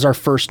 million is our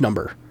first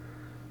number.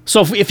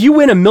 So if you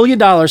win $1 million...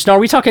 Now, are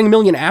we talking $1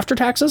 million after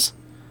taxes?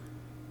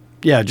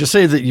 Yeah, just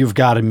say that you've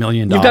got $1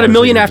 million. You've got $1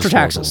 million after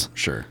taxes.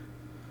 Sure.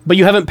 But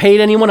you haven't paid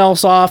anyone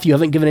else off. You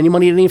haven't given any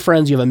money to any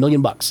friends. You have $1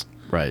 million.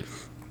 Right.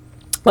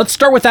 Let's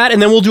start with that,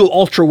 and then we'll do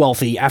ultra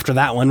wealthy after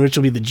that one, which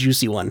will be the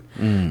juicy one.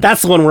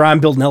 That's the one where I'm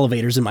building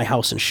elevators in my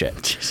house and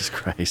shit. Jesus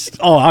Christ.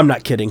 Oh, I'm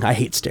not kidding. I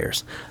hate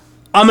stairs.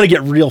 I'm going to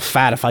get real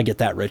fat if I get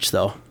that rich,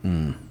 though.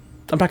 I'm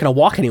not going to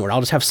walk anywhere. I'll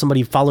just have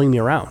somebody following me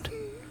around.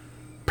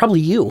 Probably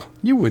you.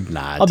 You would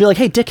not. I'll be like,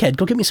 hey, dickhead,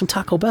 go get me some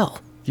Taco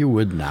Bell. You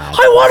would not.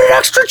 I wanted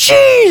extra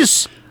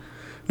cheese!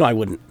 No, I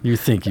wouldn't. You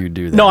think you'd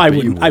do that. No, I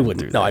wouldn't. I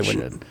wouldn't. No, I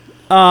wouldn't.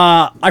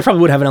 I probably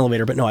would have an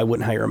elevator, but no, I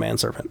wouldn't hire a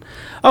manservant.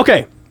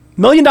 Okay, $1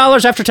 million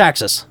after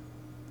taxes.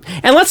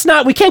 And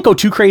we can't go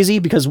too crazy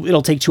because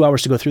it'll take 2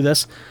 hours to go through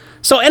this.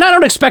 So, and I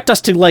don't expect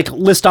us to like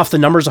list off the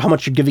numbers of how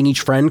much you're giving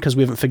each friend because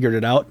we haven't figured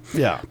it out.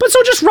 Yeah. But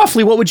so just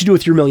roughly, what would you do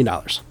with your $1 million?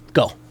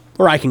 Go.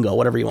 Or I can go,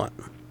 whatever you want.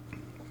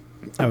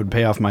 I would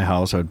pay off my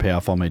house. I would pay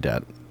off all my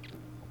debt.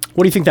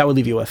 What do you think that would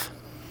leave you with?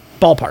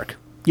 Ballpark.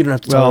 You don't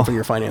have to tell me for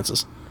your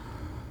finances.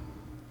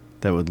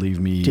 That would leave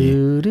me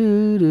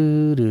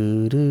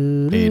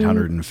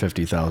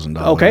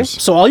 $850,000. Okay,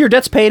 so all your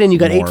debt's paid and you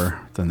got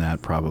more than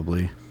that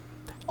probably.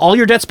 All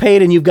your debt's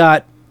paid and you've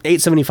got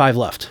 $875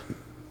 left.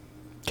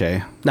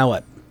 Okay. Now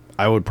what?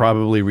 I would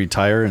probably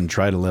retire and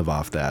try to live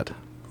off that.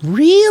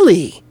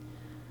 Really?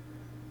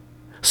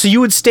 So you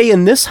would stay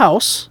in this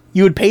house,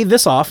 you would pay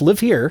this off, live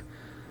here,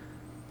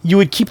 you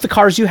would keep the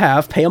cars you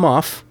have, pay them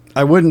off.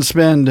 I wouldn't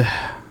spend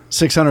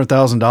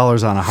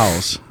 $600,000 on a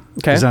house. Okay.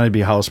 Because then I'd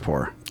be house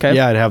poor. Okay.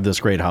 Yeah, I'd have this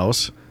great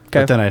house,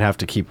 but then I'd have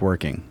to keep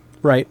working.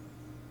 Right.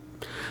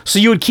 So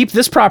you would keep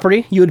this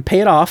property, you would pay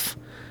it off,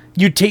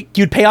 you'd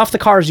pay off the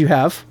cars you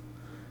have,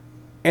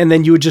 and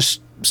then you would just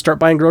start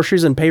buying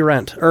groceries and pay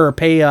rent or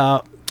pay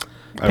I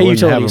wouldn't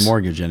utilities. have a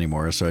mortgage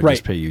anymore, so I'd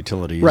just pay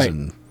utilities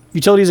and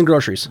utilities and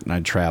groceries. And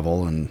I'd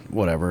travel and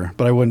whatever,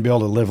 but I wouldn't be able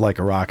to live like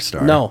a rock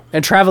star. No,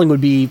 and traveling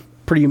would be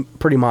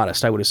pretty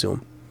modest, I would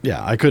assume.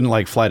 Yeah, I couldn't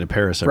like fly to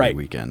Paris every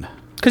weekend.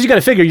 Because you got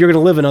to figure you're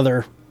going to live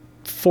another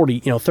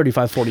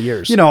 35, 40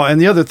 years. And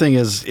the other thing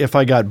is, if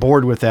I got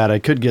bored with that, I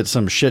could get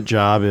some shit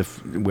job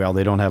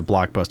they don't have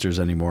Blockbusters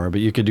anymore, but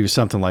you could do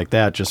something like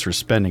that just for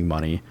spending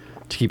money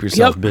to keep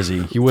yourself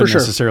busy. You wouldn't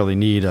necessarily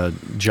need a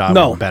job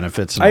with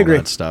benefits and all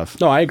that stuff.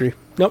 No, I agree.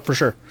 Nope, for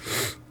sure.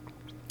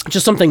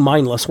 Just something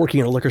mindless, working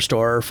in a liquor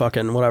store or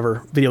fucking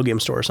whatever, video game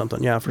store or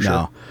something. Yeah, for sure.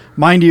 No.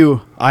 Mind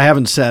you, I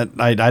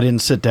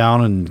didn't sit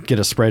down and get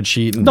a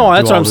spreadsheet and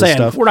that's what I'm saying.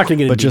 Stuff, we're not going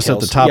to get into But just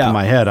details. at the top of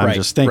my head, I'm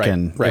just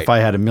thinking, if I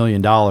had $1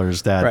 million,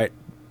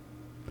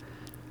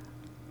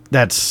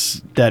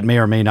 that may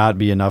or may not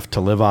be enough to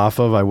live off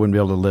of. I wouldn't be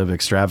able to live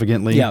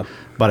extravagantly. Yeah.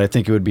 But I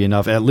think it would be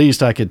enough. At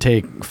least I could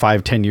take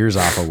 5-10 years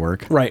off of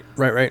work. Right.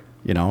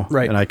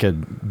 And I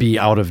could be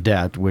out of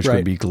debt, which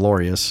would be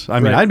glorious. I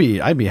mean,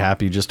 I'd be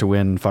happy just to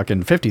win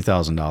fucking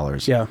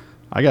 $50,000. Yeah.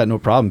 I got no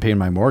problem paying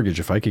my mortgage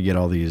if I could get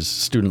all these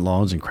student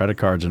loans and credit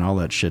cards and all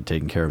that shit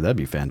taken care of. That'd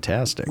be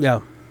fantastic. Yeah.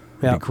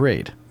 That'd be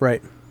great.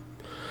 Right.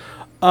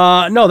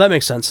 No, that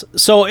makes sense.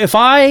 So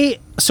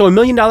 $1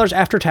 million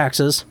after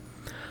taxes.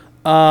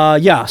 So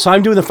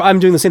I'm doing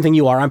the same thing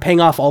you are. I'm paying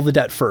off all the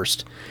debt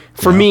first.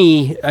 For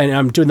me, and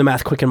I'm doing the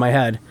math quick in my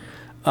head.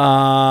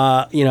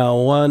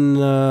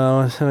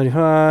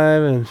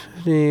 175 and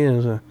 50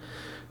 is a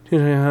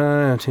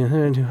 225,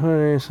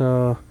 220,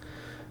 so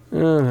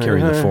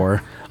carry the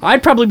 4.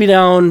 I'd probably be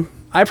down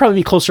I'd probably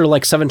be closer to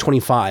like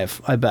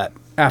 725, I bet,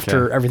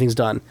 after everything's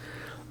done.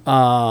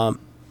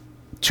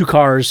 2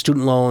 cars,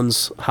 student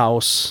loans,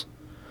 house.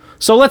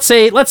 So let's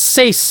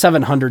say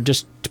 700,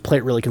 just to play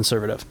it really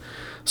conservative.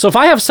 So if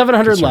I have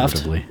 700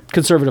 left,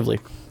 conservatively,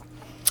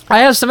 I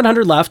have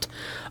 700 left.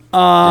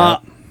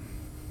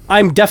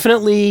 I'm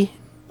definitely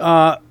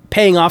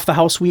paying off the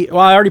house. I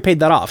already paid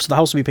that off, so the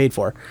house will be paid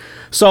for.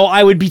 So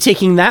I would be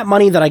taking that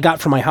money that I got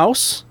from my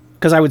house,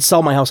 because I would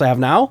sell my house I have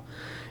now,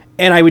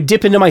 and I would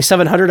dip into my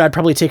 700. I'd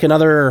probably take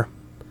another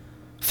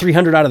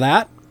 300 out of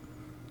that,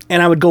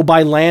 and I would go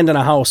buy land and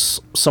a house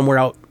somewhere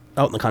out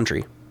in the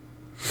country.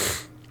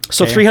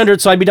 So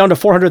 300. So I'd be down to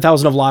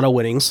 400,000 of lotto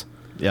winnings.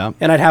 Yeah.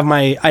 And I'd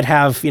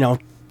have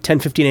 10,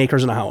 15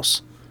 acres and a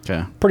house.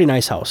 Okay. Pretty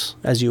nice house,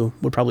 as you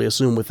would probably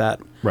assume with that.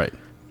 Right.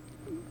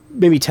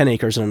 Maybe 10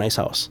 acres and a nice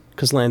house,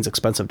 because land's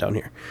expensive down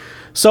here.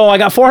 So I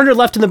got 400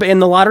 left in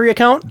the lottery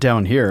account.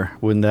 Down here,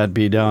 wouldn't that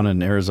be down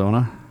in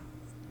Arizona?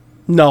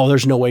 No,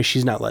 there's no way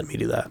she's not letting me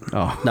do that.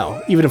 Oh.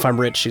 No, even if I'm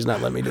rich, she's not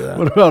letting me do that.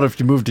 What about if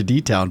you moved to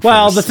D-Town first?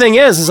 Well, the thing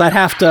is I'd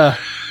have to...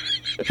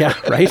 Yeah,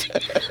 right?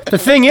 The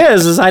thing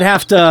is I'd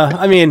have to...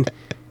 I mean,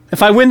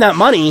 if I win that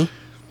money,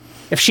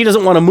 if she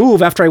doesn't want to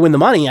move after I win the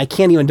money, I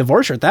can't even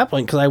divorce her at that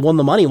point, because I won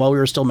the money while we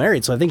were still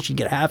married, so I think she'd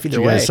get half either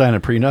way. Did you guys sign a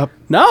prenup?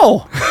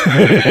 No.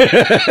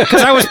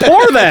 Because I was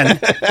poor then.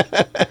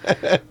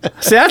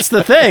 See, that's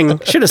the thing.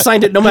 Should have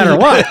signed it no matter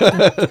what.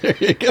 There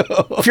you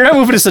go. If you're not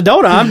moving to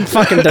Sedona, I'm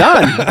fucking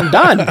done. I'm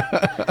done.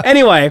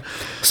 Anyway,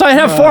 so I'd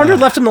have 400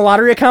 left in the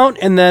lottery account,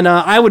 and then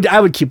I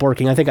would keep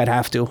working. I think I'd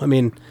have to. I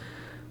mean,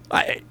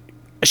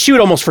 she would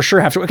almost for sure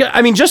have to.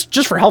 I mean,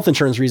 just for health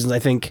insurance reasons, I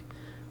think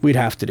we'd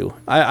have to do.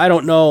 I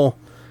don't know.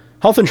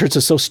 Health insurance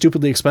is so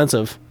stupidly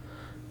expensive.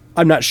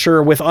 I'm not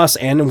sure with us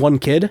and one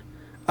kid.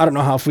 I don't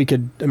know how if we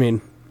could. I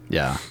mean,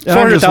 yeah,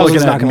 400,000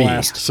 is not going to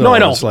last. So no, I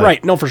know. like,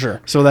 right. No, for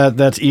sure. So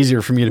that's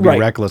easier for me to be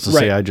reckless and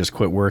say I just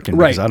quit working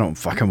because I don't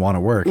fucking want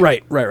to work.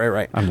 Right.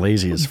 I'm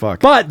lazy as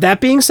fuck. But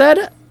that being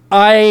said,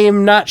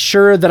 I'm not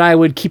sure that I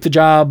would keep the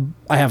job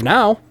I have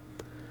now.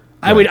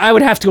 I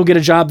would have to go get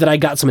a job that I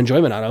got some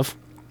enjoyment out of.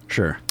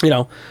 Sure.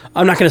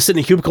 I'm not going to sit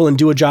in a cubicle and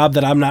do a job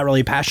that I'm not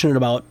really passionate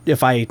about.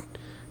 If I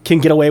can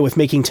get away with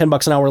making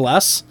 $10 an hour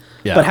less,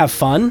 but have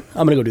fun,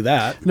 I'm going to go do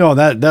that. No,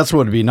 that's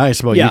what would be nice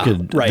about you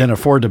could then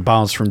afford to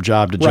bounce from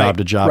job to job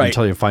to job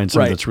until you find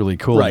something that's really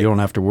cool. You don't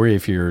have to worry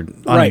if you're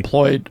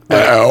unemployed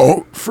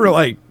for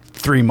like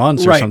 3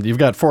 months or something. You've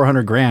got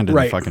 $400,000 in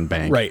the fucking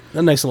bank. Right.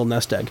 A nice little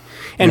nest egg.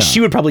 And she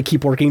would probably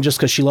keep working just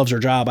because she loves her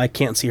job. I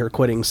can't see her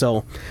quitting.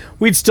 So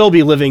we'd still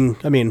be living.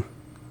 I mean,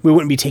 we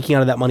wouldn't be taking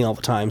out of that money all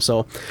the time.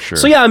 So,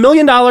 so yeah, $1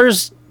 million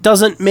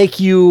doesn't make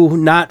you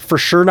not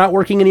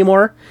working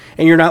anymore,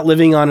 and you're not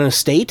living on an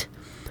estate.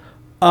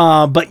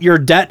 But your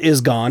debt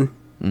is gone.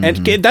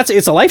 And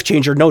it's a life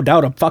changer, no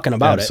doubt about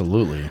it.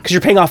 Absolutely. Because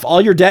you're paying off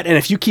all your debt, and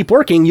if you keep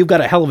working, you've got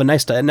a hell of a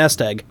nice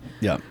nest egg.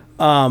 Yeah.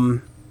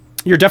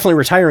 You're definitely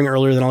retiring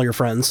earlier than all your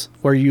friends,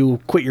 where you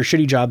quit your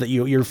shitty job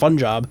your fun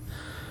job.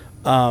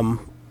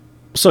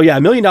 So yeah,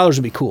 $1 million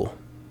would be cool.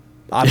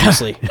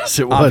 Obviously. Yes,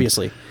 it would.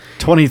 Obviously.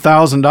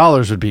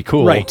 $20,000 would be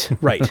cool.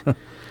 Right.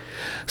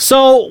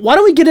 So why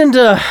don't we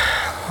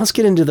let's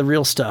get into the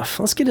real stuff.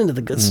 Let's get into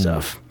the good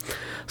stuff.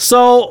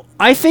 So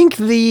I think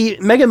the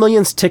Mega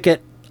Millions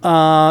ticket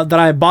that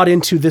I bought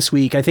into this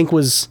week, I think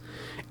was,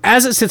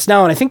 as it sits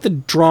now, and I think the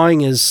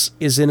drawing is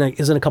in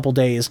a couple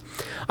days.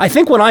 I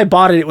think when I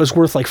bought it, it was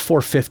worth like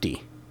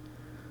 $450.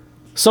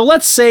 So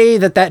let's say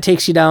that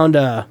takes you down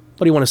to,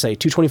 what do you want to say,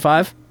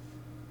 225?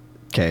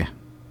 Okay.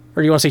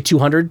 Or do you want to say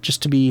 200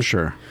 just to be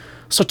sure?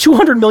 So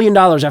 $200 million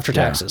after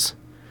taxes.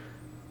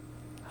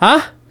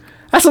 Huh?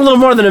 That's a little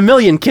more than $1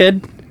 million,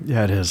 kid.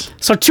 Yeah, it is.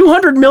 So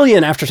 $200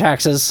 million after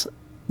taxes.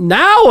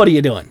 Now what are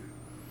you doing?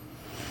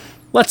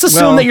 Let's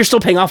assume that you're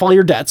still paying off all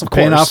your debts, of course.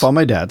 Paying off all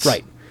my debts.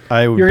 Right.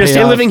 You're going to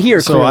stay living here,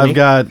 so clearly.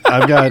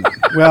 I've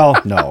got, well,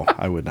 no,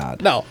 I would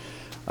not. No.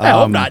 I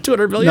hope not.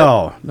 $200 million?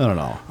 No.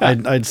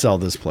 Yeah. I'd sell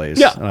this place.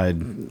 Yeah.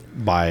 And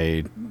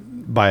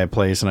I'd buy a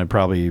place, and I'd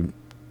probably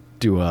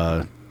do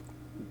a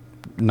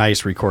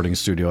nice recording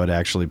studio. I'd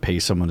actually pay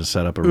someone to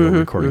set up a real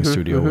recording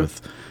studio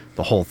with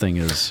the whole thing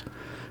is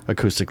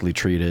acoustically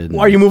treated.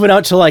 Are you moving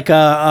out to like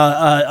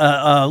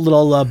a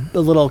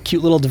little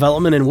cute little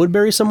development in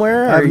Woodbury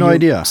somewhere? I have no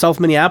idea. South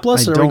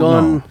Minneapolis? I Or are we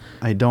going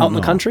I don't out in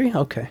the country?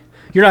 Okay.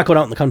 You're not going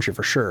out in the country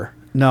for sure.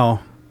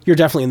 No. You're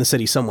definitely in the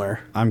city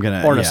somewhere. I'm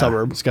gonna or in a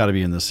suburb. It's got to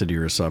be in the city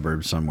or a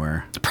suburb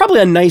somewhere. Probably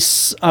a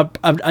nice like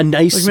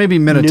maybe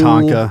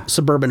Minnetonka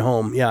suburban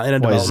home. Yeah, in a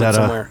development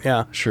somewhere.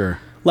 Yeah, sure.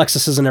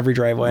 Lexus is in every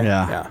driveway.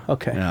 Yeah.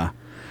 Okay. Yeah.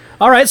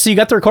 All right. So you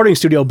got the recording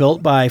studio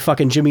built by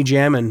fucking Jimmy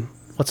Jam and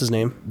what's his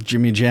name?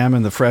 Jimmy Jam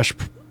and the Fresh.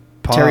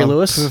 Terry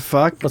Lewis.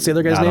 Fuck. What's the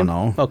other guy's name? I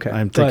don't know. Okay.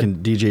 I'm thinking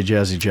DJ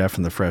Jazzy Jeff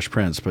and the Fresh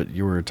Prince, but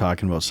you were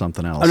talking about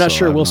something else. I'm not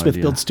sure Will Smith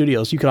builds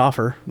studios. You could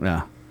offer.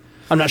 Yeah.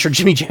 I'm not sure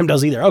Jimmy Jam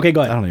does either. Okay,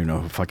 go ahead. I don't even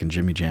know who fucking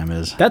Jimmy Jam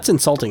is. That's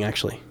insulting,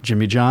 actually.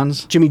 Jimmy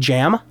Johns? Jimmy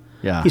Jam?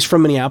 Yeah. He's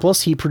from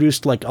Minneapolis. He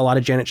produced like a lot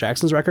of Janet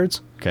Jackson's records.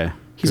 Okay.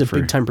 He's a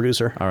big time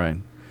producer. All right.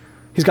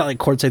 He's got like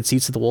courtside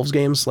seats at the Wolves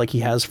games like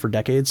he has for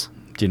decades.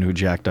 Do you know who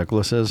Jack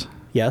Douglas is?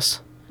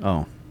 Yes.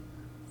 Oh.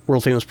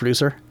 World famous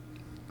producer.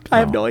 I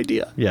have no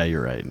idea. Yeah,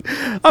 you're right.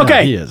 Okay.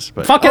 No, he is.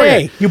 But fucking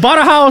A. You bought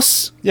a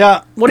house.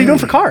 Yeah. What are you doing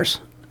for cars?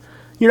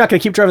 You're not going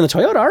to keep driving the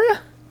Toyota, are you?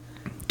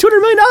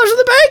 $200 million in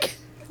the bank?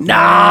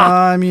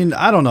 Nah. I mean,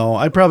 I don't know.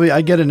 I'd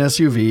get an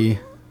SUV.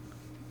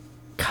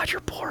 God,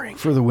 you're boring.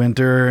 For the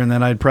winter, and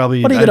then I'd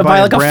probably... What are you going to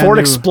buy, like a Ford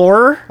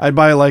Explorer? I'd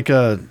buy like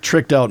a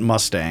tricked out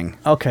Mustang.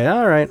 Okay,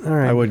 all right.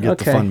 I would get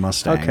the fun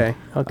Mustang. Okay.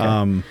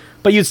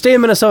 But you'd stay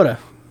in Minnesota?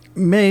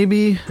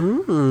 Maybe.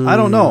 I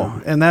don't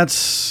know. And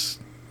that's...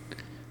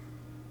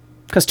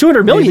 Because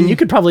 $200 million, you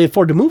could probably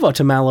afford to move out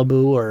to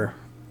Malibu or...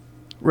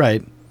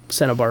 Right.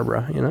 Santa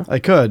Barbara, you know? I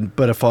could,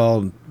 but if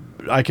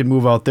I could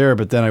move out there,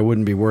 but then I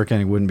wouldn't be working,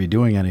 I wouldn't be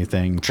doing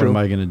anything. True. What am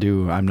I going to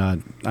do? I'm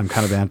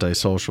kind of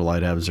antisocial.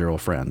 I'd have zero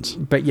friends.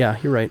 But yeah,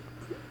 you're right.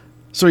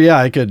 So yeah,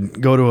 I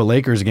could go to a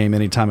Lakers game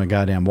anytime I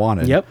goddamn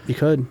wanted. Yep, you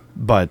could.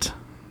 But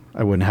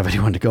I wouldn't have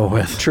anyone to go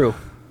with. True.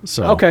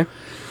 So okay.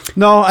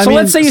 No, I mean,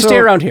 let's say you stay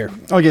around here.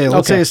 Okay,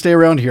 let's say I stay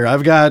around here.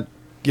 I've got,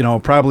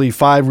 probably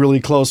 5 really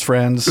close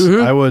friends.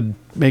 Mm-hmm. I would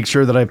make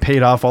sure that I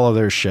paid off all of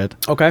their shit.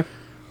 Okay.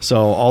 So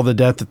all the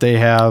debt that they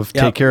have,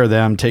 take care of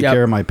them, take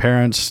care of my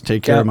parents,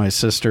 take care of my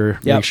sister,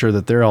 make sure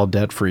that they're all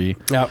debt free.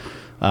 Yep.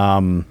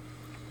 And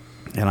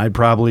I'd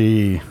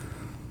probably,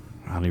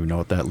 I don't even know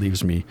what that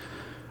leaves me.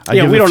 We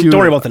don't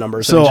worry about the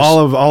numbers. So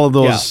all of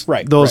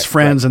those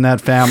friends in that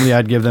family,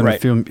 I'd give them a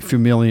few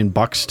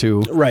 $1,000,000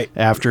 to. Right.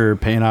 After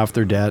paying off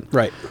their debt.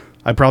 Right.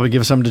 I'd probably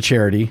give some to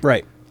charity.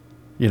 Right.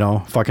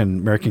 Fucking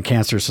American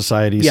Cancer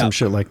Society, some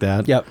shit like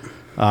that. Yep.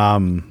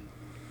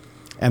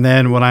 And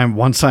then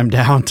once I'm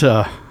down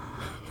to,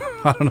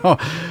 I don't know,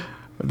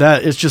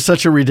 that it's just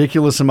such a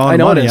ridiculous amount of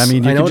money. I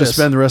mean, you could just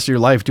spend the rest of your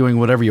life doing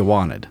whatever you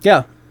wanted.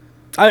 Yeah.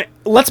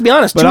 Let's be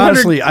honest. But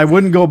honestly, I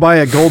wouldn't go buy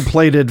a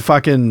gold-plated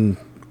fucking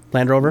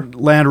Land Rover.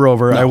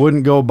 No. I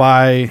wouldn't go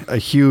buy a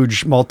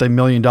huge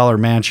multi-million-dollar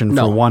mansion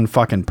for one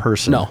fucking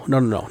person. No.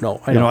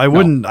 I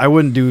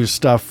wouldn't do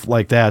stuff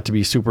like that to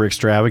be super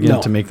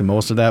extravagant to make the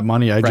most of that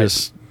money. I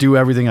just do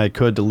everything I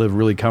could to live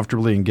really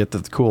comfortably and get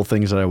the cool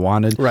things that I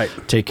wanted. Right.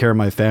 Take care of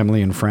my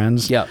family and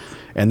friends. Yeah.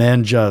 And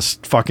then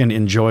just fucking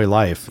enjoy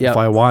life. Yep. If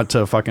I want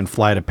to fucking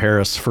fly to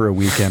Paris for a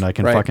weekend, I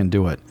can fucking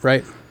do it.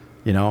 Right.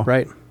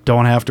 Right.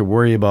 Don't have to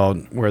worry about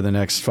where the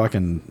next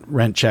fucking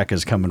rent check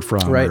is coming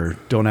from. Right. Or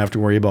don't have to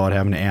worry about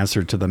having to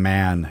answer to the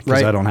man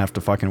because I don't have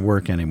to fucking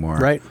work anymore.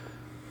 Right.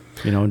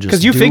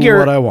 Just do figure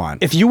what I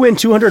want. If you win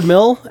 $200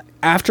 million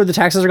after the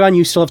taxes are gone,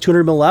 you still have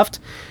 $200 million left.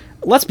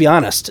 Let's be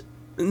honest.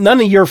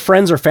 None of your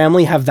friends or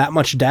family have that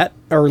much debt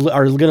or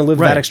are going to live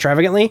that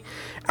extravagantly.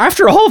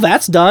 After all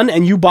that's done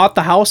and you bought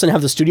the house and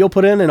have the studio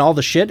put in and all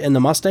the shit and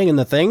the Mustang and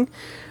the thing,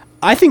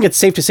 I think it's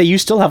safe to say you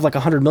still have like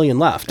 $100 million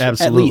left.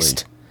 Absolutely. At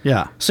least.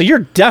 Yeah. So you're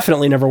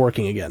definitely never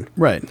working again.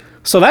 Right.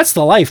 So that's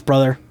the life,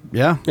 brother.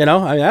 Yeah.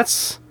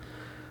 That's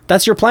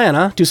your plan,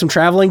 huh? Do some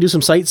traveling, do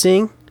some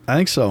sightseeing. I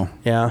think so.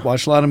 Yeah.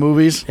 Watch a lot of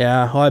movies.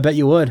 Yeah. Oh, I bet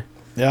you would.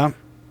 Yeah.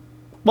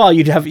 Well,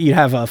 you'd have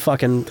a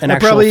fucking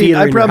actual theater.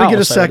 I'd probably get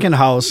a second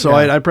house, so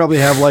I'd probably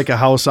have like a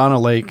house on a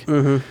lake,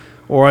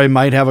 or I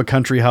might have a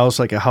country house,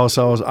 like a house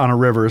on a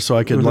river, so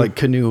I could like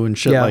canoe and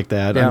shit like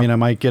that. Yeah. I mean, I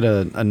might get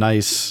a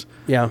nice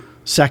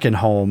second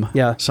home,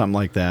 something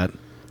like that.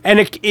 And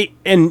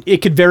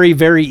it could very,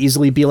 very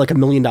easily be like $1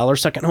 million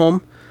second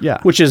home. Yeah.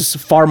 Which is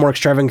far more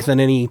extravagant than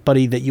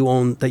anybody that you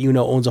own that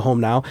owns a home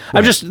now.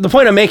 Right. The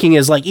point I'm making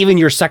is like even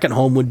your second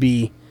home would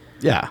be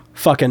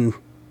fucking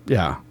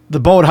the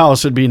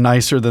boathouse would be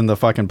nicer than the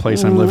fucking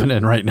place I'm living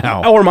in right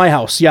now. Or my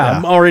house,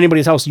 or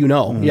anybody's house and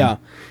all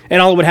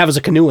it would have is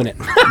a canoe in it.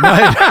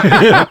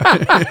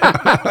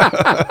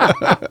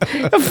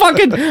 A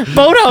fucking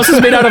boathouse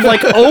is made out of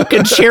like oak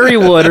and cherry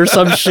wood or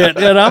some shit,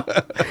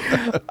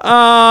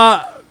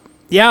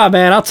 Yeah,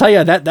 man, I'll tell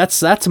you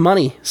that's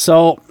money.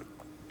 So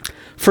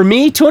for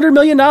me, $200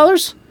 million.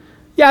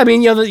 Yeah, I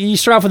mean, you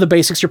start off with the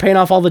basics. You're paying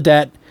off all the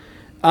debt.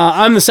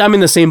 I'm in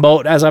the same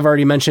boat as I've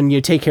already mentioned. You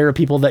take care of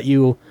people that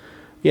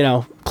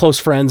close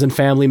friends and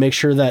family. Make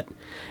sure that,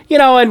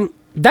 and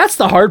that's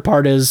the hard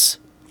part is,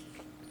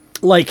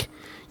 like,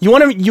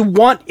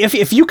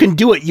 if you can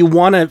do it,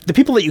 the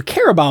people that you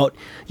care about,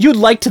 you'd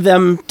like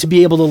them to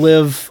be able to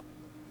live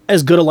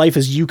as good a life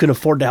as you can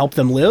afford to help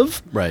them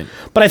live. Right.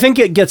 But I think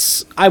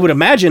I would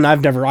imagine,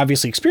 I've never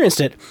obviously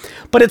experienced it,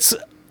 but it's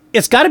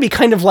got to be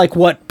kind of like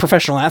what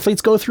professional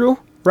athletes go through,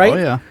 right? Oh,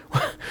 yeah.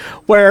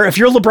 Where if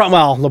you're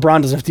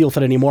LeBron doesn't have to deal with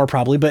it anymore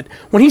probably, but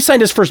when he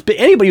signed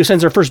anybody who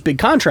signs their first big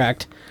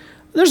contract,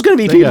 there's going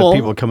to be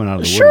people coming out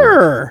of the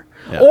sure.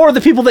 Yeah. Or the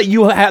people that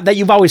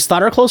you've always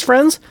thought are close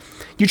friends,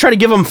 you try to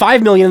give them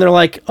 $5 million and they're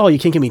like, oh, you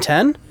can't give me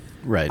 10?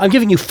 Right. I'm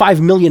giving you $5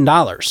 million.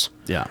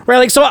 Yeah. Right.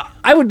 Like, so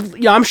I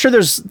would, I'm sure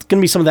there's going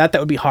to be some of that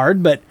would be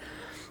hard, but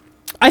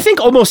I think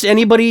almost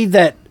anybody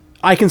that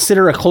I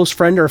consider a close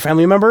friend or a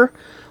family member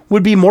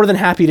would be more than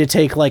happy to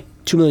take like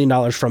 $2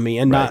 million from me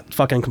and not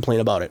fucking complain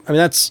about it. I mean,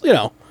 that's,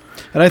 And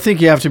I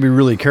think you have to be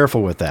really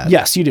careful with that.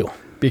 Yes, you do.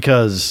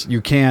 Because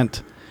you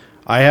can't,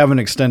 I have an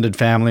extended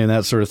family and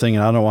that sort of thing,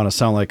 and I don't want to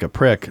sound like a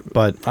prick,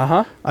 but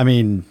I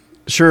mean,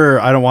 sure,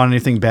 I don't want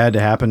anything bad to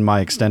happen to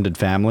my extended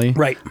family.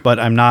 Right. But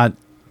I'm not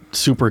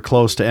super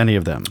close to any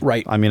of them.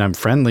 Right. I mean, I'm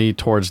friendly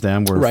towards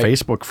them. We're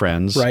Facebook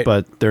friends,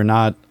 but they're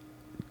not,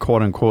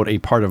 quote unquote, a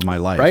part of my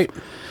life. Right.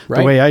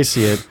 The way I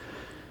see it,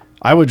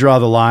 I would draw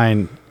the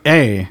line,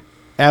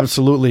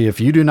 absolutely, if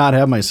you do not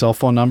have my cell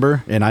phone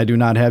number and I do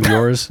not have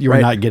yours, you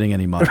are not getting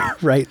any money.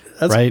 Right.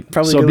 That's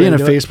probably so being a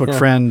Facebook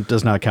friend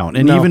does not count.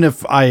 And even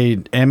if I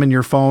am in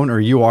your phone or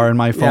you are in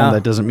my phone,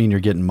 that doesn't mean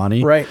you're getting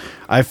money. Right.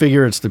 I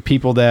figure it's the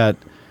people that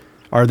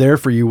are there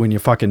for you when you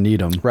fucking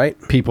need them. Right.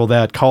 People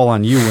that call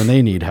on you when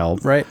they need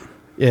help. Right.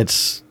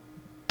 It's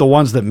the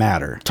ones that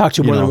matter. Talk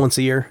to you more than once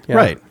a year. Yeah.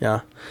 Right.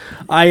 Yeah.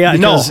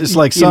 It's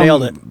like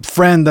some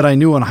friend that I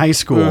knew in high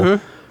school.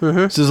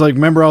 So it's like,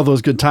 remember all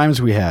those good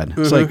times we had?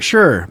 It's like,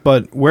 sure,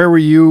 but where were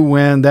you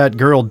when that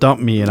girl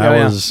dumped me and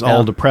I was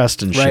all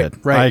depressed and shit?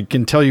 Right. I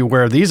can tell you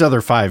where these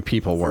other 5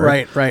 people were.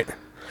 Right.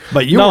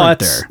 But you weren't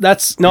there.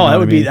 That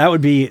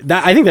would be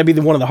I think that'd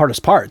be one of the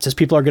hardest parts is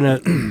people are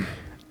going to,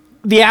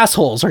 the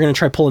assholes are going to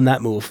try pulling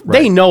that move.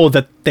 Right. They know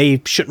that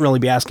they shouldn't really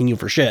be asking you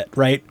for shit,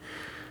 right?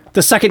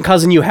 The second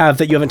cousin you have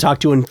that you haven't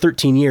talked to in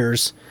 13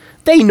 years,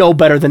 they know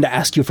better than to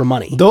ask you for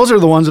money. Those are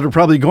the ones that are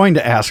probably going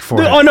to ask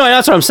for it. Oh, no,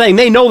 that's what I'm saying.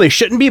 They know they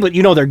shouldn't be, but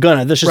they're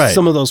gonna. There's just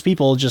some of those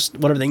people, just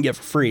whatever they can get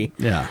for free.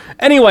 Yeah.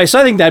 Anyway, so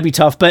I think that'd be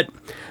tough. But,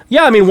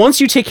 yeah, I mean,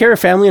 once you take care of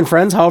family and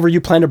friends, however you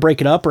plan to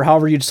break it up or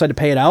however you decide to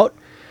pay it out,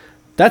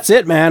 that's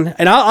it, man.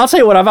 And I'll tell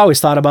you what I've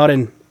always thought about,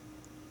 and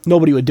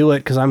nobody would do it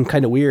because I'm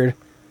kind of weird,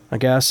 I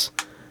guess.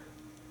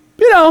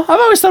 I've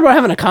always thought about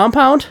having a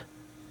compound.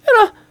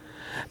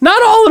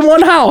 Not all in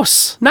one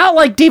house. Not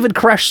like David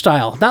Koresh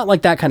style. Not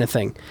like that kind of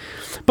thing.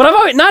 But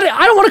I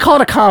don't want to call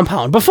it a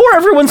compound. Before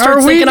everyone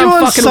starts thinking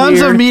I'm fucking Sons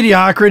weird. of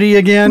Mediocrity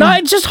again? No,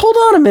 just hold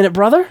on a minute,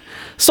 brother.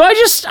 So I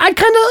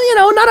kind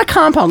of, not a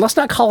compound. Let's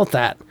not call it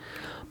that.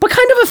 But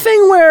kind of a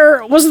thing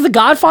where, was it The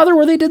Godfather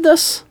where they did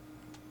this?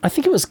 I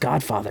think it was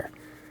Godfather.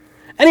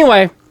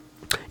 Anyway,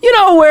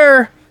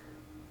 where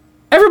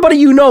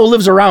everybody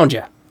lives around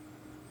you.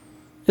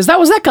 Was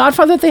that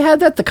Godfather that they had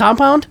the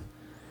compound?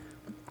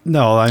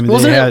 No, I mean,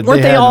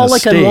 weren't they all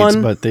like in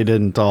one? But they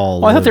didn't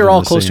all. Oh, I thought they were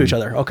all close to each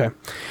other. Okay.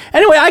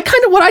 Anyway,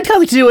 what I'd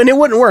like to do, and it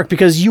wouldn't work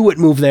because you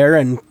wouldn't move there,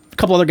 and a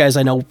couple other guys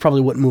I know probably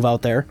wouldn't move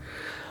out there.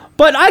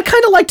 But I'd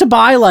kind of like to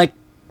buy like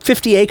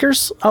 50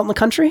 acres out in the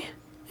country,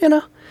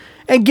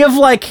 and give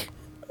like.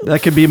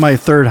 That could be my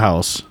third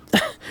house.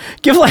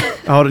 Give like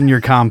out in your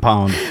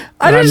compound.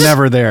 I'm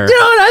never there. And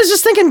I was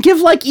just thinking, give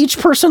like each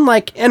person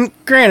like, and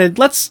granted,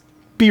 let's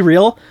be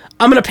real,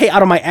 I'm gonna pay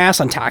out of my ass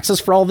on taxes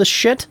for all this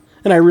shit.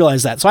 And I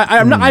realize that. So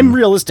I'm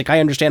realistic. I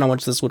understand how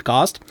much this would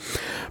cost.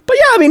 But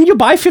yeah, I mean, you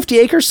buy 50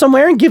 acres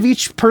somewhere and give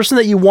each person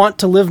that you want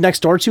to live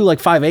next door to like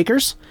 5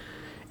 acres.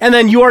 And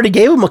then you already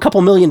gave them a couple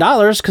 $1 million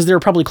because they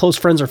were probably close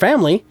friends or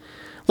family.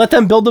 Let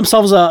them build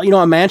themselves a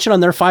mansion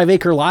on their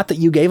 5-acre lot that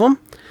you gave them.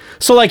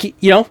 So like,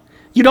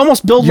 you'd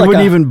almost build you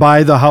wouldn't even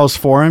buy the house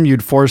for them.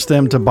 You'd force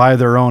them to buy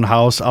their own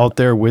house out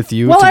there with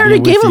you. Well, I already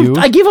gave them.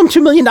 I gave them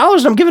 $2 million,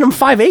 and I'm giving them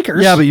 5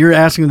 acres. Yeah, but you're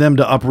asking them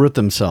to uproot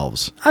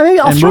themselves.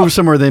 I'll move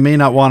somewhere they may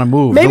not want to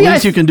move. The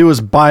least you can do is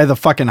buy the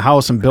fucking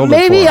house and build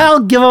it.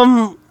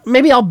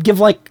 Maybe I'll give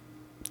like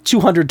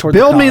 200 toward the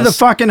cause. Build me the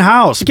fucking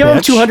house. Give them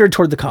 200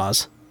 toward the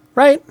cause,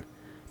 right?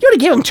 You already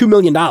gave them $2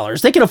 million.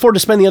 They can afford to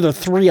spend the other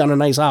 3 on a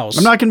nice house.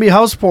 I'm not going to be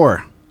house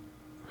poor.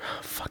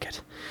 Fuck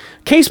it.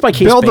 Case by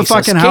case Build basis. The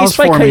fucking house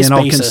for me and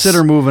I'll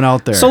consider moving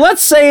out there. So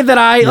let's say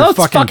that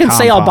let's fucking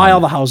say I'll buy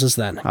all the houses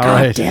then. All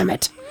right. Damn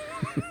it.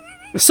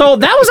 So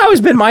that was always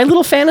been my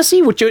little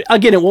fantasy, which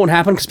again, it won't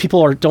happen because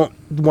people don't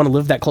want to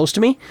live that close to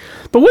me.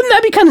 But wouldn't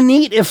that be kind of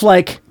neat if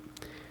like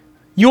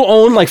you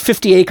own like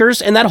 50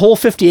 acres and that whole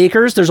 50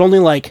 acres, there's only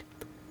like,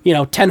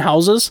 10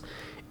 houses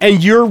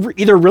and you're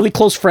either really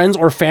close friends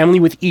or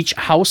family with each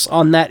house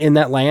in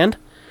that land.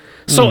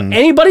 So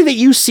anybody that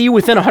you see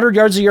within 100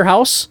 yards of your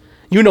house,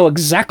 you know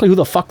exactly who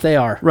the fuck they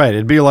are. Right.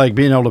 It'd be like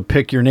being able to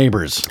pick your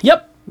neighbors.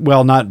 Yep.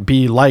 Well, not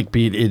be like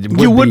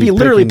you would be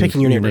literally picking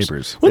your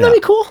neighbors. Wouldn't that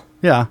be cool?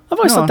 Yeah. I've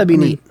always thought that'd be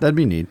neat. That'd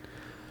be neat.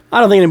 I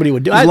don't think anybody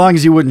would do it. As long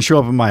as you wouldn't show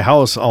up at my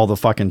house all the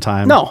fucking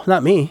time. No,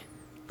 not me.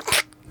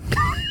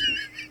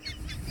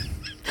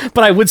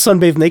 But I would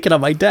sunbathe naked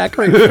on my deck.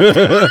 Right?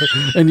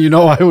 And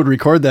I would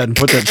record that and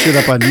put that shit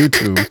up on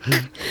YouTube.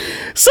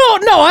 So,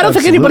 no, I don't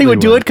think anybody would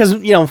do it because,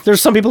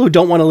 there's some people who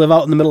don't want to live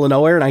out in the middle of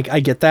nowhere, and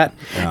I get that.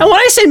 Yeah. And when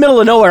I say middle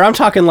of nowhere, I'm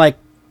talking like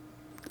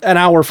an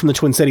hour from the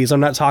Twin Cities. I'm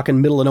not talking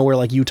middle of nowhere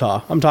like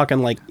Utah. I'm talking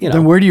like,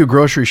 Then where do you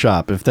grocery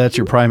shop if that's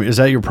your primary? Is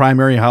that your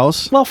primary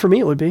house? Well, for me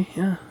it would be,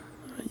 yeah.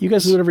 You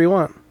guys do whatever you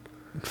want.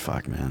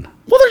 Fuck, man.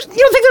 Well, you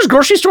don't think there's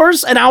grocery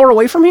stores an hour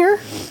away from here?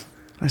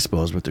 I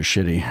suppose, but they're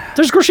shitty.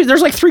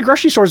 There's like 3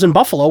 grocery stores in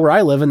Buffalo where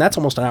I live, and that's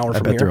almost an hour from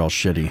here. I bet they're all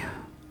shitty.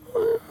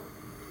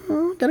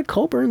 Got a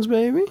Colburn's,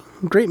 baby.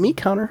 Great meat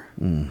counter.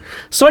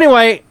 So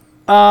anyway,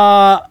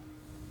 so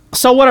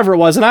whatever it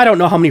was, and I don't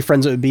know how many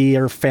friends it would be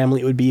or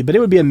family it would be, but it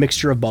would be a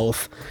mixture of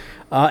both.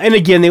 And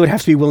again, they would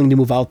have to be willing to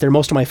move out there.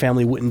 Most of my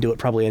family wouldn't do it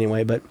probably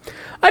anyway, but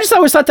I just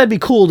always thought that'd be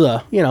cool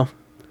to, and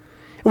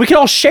we could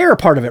all share a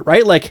part of it,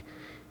 right? Like,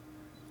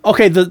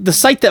 Okay, the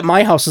site that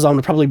my house is on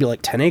would probably be like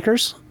 10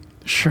 acres.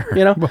 Sure.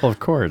 You know? Well, of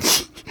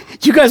course.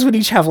 You guys would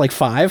each have like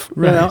 5.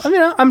 Right. You know? I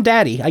mean, I'm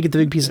daddy. I get the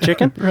big piece of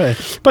chicken.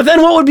 Right. But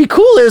then what would be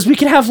cool is we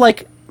could have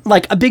like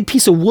a big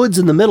piece of woods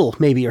in the middle,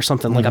 maybe, or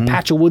something, like a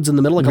patch of woods in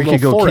the middle, like We a little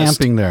could go forest.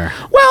 camping there.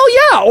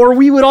 Well, yeah, or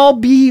we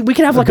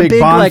could have like a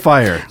big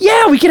bonfire. Like,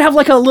 yeah, we could have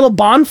like a little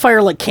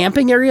bonfire, like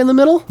camping area in the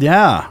middle.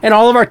 Yeah. And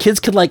all of our kids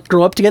could like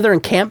grow up together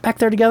and camp back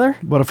there together.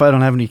 What if I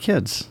don't have any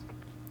kids?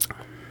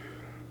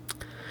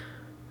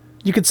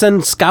 You could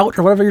send Scout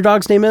or whatever your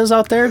dog's name is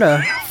out there to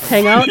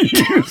hang out.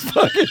 You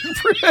fucking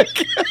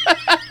prick.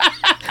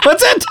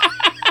 What's it?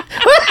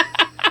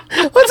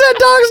 What's that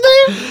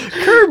dog's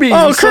name? Kirby.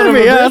 Oh,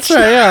 Kirby. Yeah, that's right.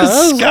 Yeah,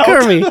 that was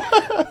Kirby.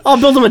 I'll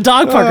build him a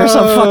dog park or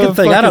some fucking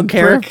thing. I don't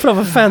care. Prick. Put up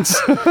a fence.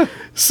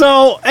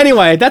 So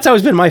anyway, that's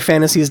always been my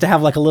fantasy, is to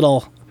have like a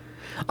little.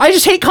 I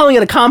just hate calling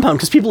it a compound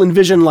because people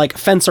envision like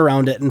fence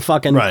around it and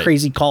fucking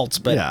crazy cults.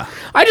 But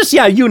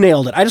yeah, you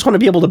nailed it. I just want to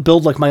be able to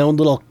build like my own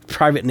little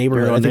private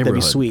neighborhood. I think that'd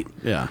be sweet.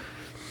 Yeah.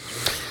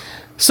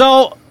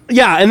 So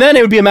yeah, and then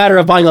it would be a matter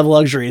of buying all the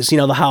luxuries. You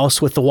know, the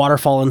house with the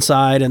waterfall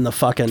inside and the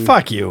fucking.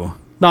 Fuck you.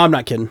 No, I'm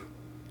not kidding.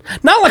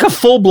 Not like a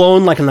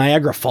full-blown, like a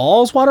Niagara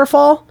Falls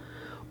waterfall,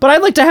 but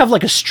I'd like to have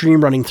like a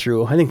stream running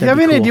through. I think that'd be cool.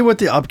 Do you have any idea what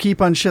the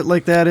upkeep on shit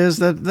like that is?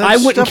 That I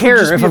wouldn't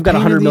care if I've got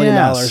 $100 million.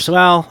 Ass.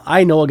 Well,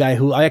 I know a guy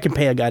who I can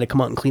pay a guy to come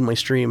out and clean my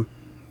stream.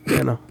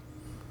 You know.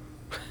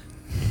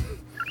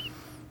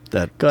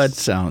 That good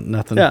sound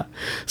nothing. Yeah.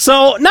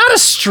 So not a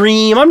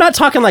stream. I'm not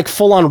talking like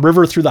full-on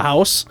river through the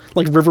house,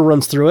 like river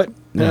runs through it.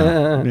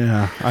 Yeah.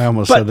 Yeah. I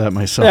almost said that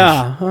myself.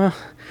 Yeah.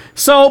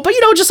 So, but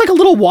just like a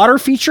little water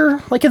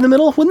feature, like in the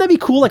middle. Wouldn't that be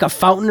cool? Like a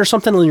fountain or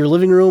something in your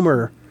living room,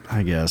 or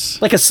I guess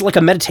like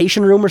a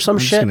meditation room or some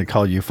shit. I'm just gonna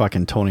call you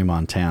fucking Tony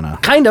Montana.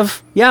 Kind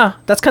of, yeah.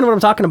 That's kind of what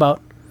I'm talking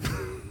about.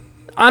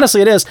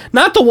 Honestly, it is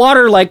not the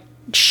water like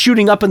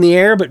shooting up in the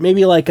air, but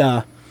maybe like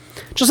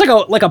just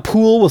like a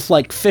pool with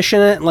like fish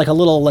in it, and like a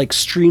little like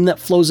stream that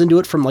flows into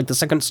it from like the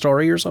second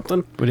story or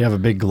something. Would you have a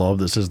big globe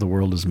that says "The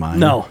world is mine"?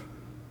 No.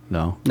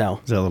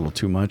 Is that a little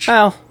too much?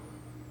 Well.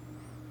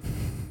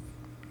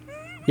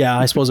 Yeah,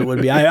 I suppose it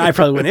would be. I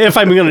probably wouldn't. If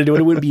I'm going to do it,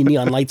 it wouldn't be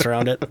neon lights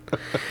around it.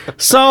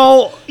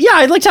 So, yeah,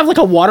 I'd like to have like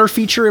a water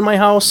feature in my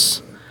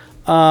house.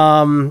 You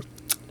know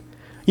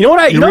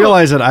what? You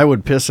realize that I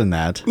would piss in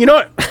that. You know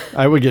what?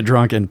 I would get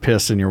drunk and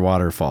piss in your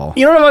waterfall.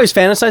 You know what I've always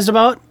fantasized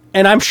about?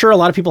 And I'm sure a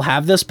lot of people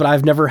have this, but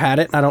I've never had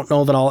it. And I don't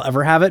know that I'll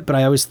ever have it, but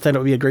I always thought it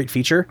would be a great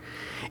feature.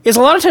 Is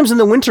a lot of times in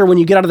the winter when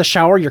you get out of the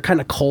shower, you're kind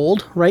of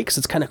cold, right? Because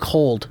it's kind of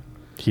cold.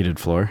 Heated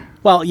floor?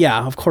 Well,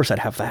 yeah, of course I'd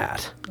have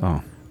that.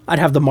 Oh. I'd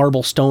have the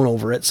marble stone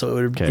over it, so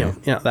it would,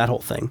 that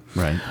whole thing.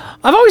 Right.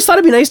 I've always thought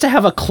it'd be nice to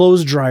have a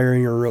clothes dryer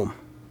in your room,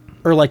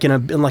 or like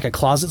in like a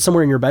closet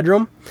somewhere in your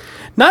bedroom,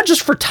 not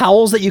just for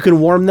towels that you can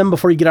warm them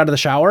before you get out of the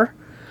shower.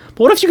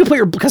 But what if you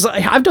could because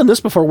I've done this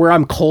before where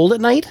I'm cold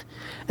at night,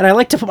 and I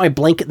like to put my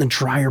blanket in the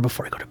dryer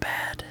before I go to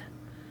bed.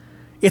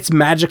 It's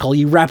magical.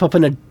 You wrap up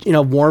in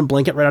a warm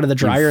blanket right out of the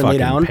dryer and lay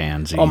down.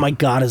 Pansy. Oh my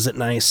God, is it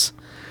nice?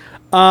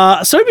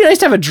 So it'd be nice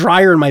to have a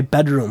dryer in my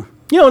bedroom,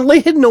 lay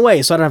hidden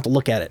away so I don't have to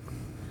look at it.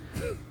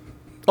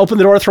 Open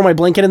the door, throw my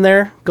blanket in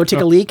there, go take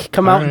a leak,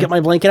 come out and get my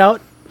blanket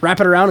out, wrap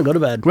it around, and go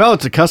to bed. Well,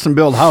 it's a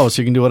custom-built house.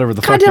 You can do whatever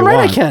the fuck you want. Goddamn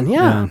right I can,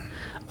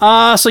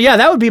 yeah. So yeah,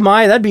 that'd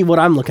be what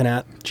I'm looking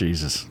at.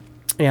 Jesus.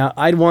 Yeah,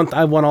 I want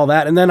all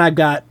that. And then I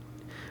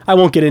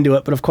won't get into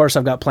it, but of course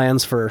I've got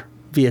plans for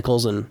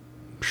vehicles and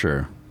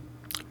sure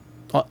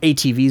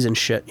ATVs and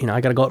shit.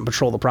 I got to go out and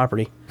patrol the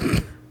property.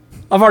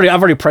 I've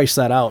already priced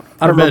that out.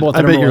 I don't remember what the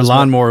I number bet your was,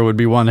 lawnmower would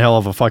be one hell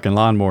of a fucking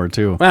lawnmower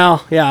too.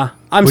 Well, yeah.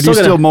 Would you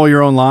still mow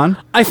your own lawn?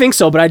 I think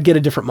so, but I'd get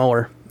a different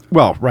mower.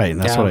 Well, right, and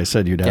that's what I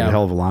said. You'd have a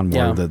hell of a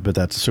lawnmower, but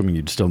that's assuming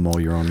you'd still mow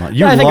your own lawn.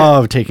 You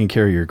love taking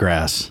care of your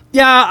grass.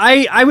 Yeah,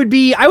 I would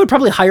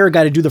probably hire a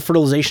guy to do the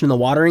fertilization and the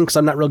watering because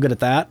I'm not real good at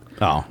that.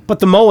 Oh. But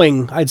the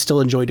mowing, I'd still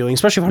enjoy doing,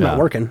 especially if I'm not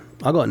working.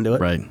 I'll go out and do it.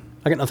 Right.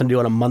 I got nothing to do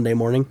on a Monday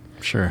morning.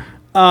 Sure.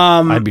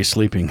 I'd be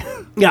sleeping.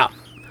 Yeah.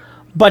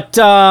 But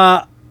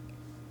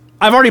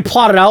I've already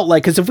plotted out,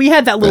 because if we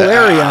had that little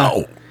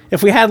area,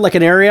 if we had like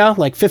an area,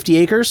 like 50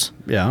 acres.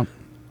 Yeah.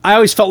 I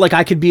always felt like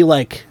I could be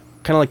like,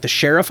 kind of like the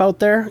sheriff out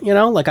there,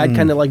 like I'd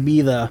kind of like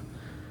be the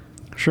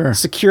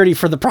security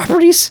for the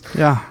properties.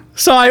 Yeah.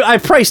 So I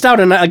priced out,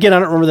 and again, I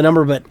don't remember the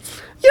number, but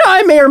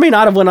I may or may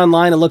not have went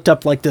online and looked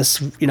up like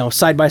this,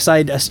 side by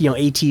side,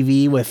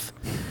 ATV with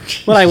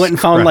when I went and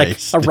found like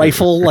a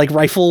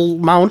rifle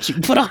mount you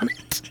put on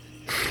it.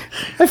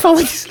 I felt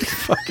like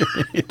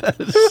fucking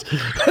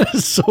that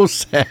is so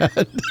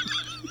sad.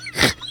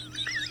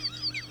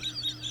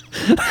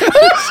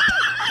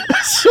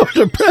 It's so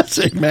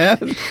depressing, man.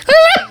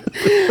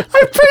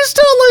 I priced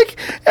out like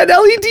an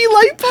LED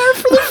light bar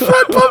for the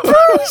front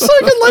bumper so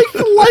I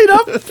could light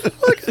up.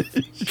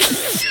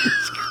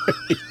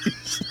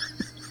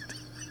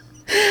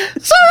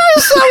 So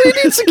we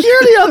need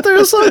security out there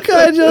of some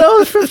kind,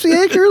 50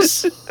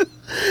 acres.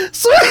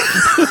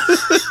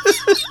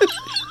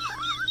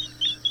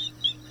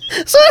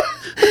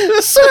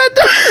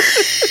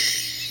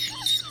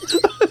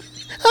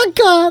 Oh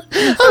God,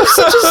 I'm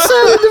such a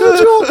sad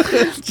individual.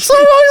 So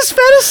I always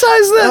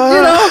fantasize that,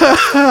 you know,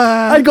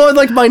 I'd go in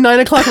like my 9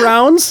 o'clock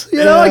rounds,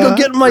 you know, I go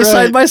get my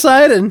side by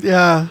side and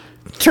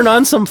turn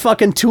on some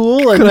fucking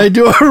Tool. And could I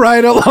do a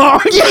ride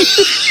along? You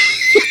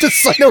have to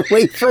sign a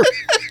waiver.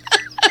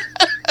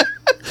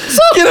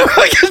 So get a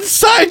fucking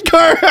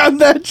sidecar on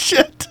that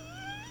shit.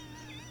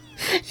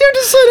 You have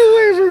to sign a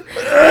waiver.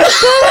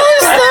 I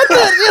always thought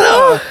that, you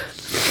know.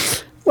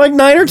 Like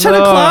 9 or 10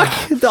 o'clock,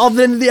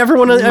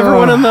 everyone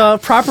in the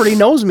property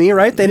knows me,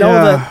 right? They know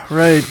that.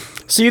 Right.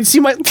 So you'd see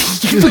you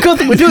look out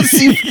the window and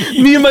see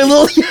me and my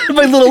little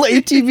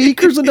ATV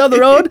cruising down the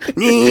road.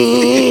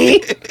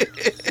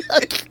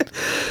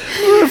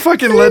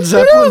 Fucking Led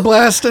Zeppelin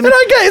blasting. And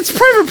it's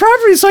private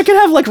property, so I can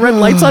have like red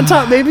lights on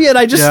top maybe, and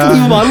I just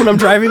leave them on when I'm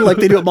driving like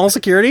they do at mall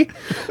security.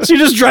 So you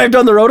just drive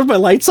down the road with my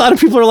lights on and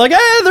people are like,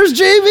 hey, there's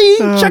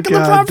JV checking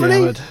the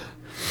property.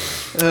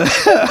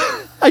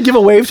 I give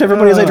a wave to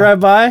everybody as I drive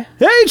by.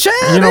 Hey,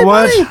 Chad! You know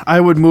what? Buddy. I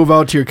would move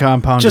out to your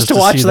compound just to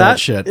watch see that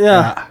shit.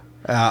 Yeah.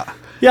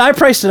 Yeah, I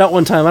priced it out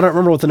one time. I don't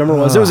remember what the number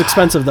was. It was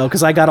expensive, though,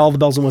 because I got all the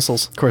bells and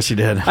whistles. Of course you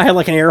did. I had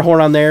like an air horn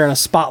on there and a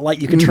spotlight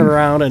you could turn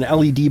around and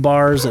LED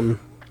bars and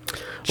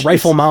a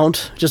rifle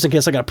mount, just in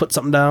case I got to put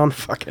something down.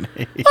 Fucking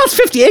hate. Oh, it's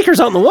 50 acres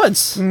out in the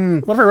woods.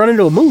 What if I run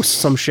into a moose?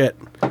 Some shit.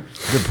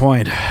 Good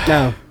point.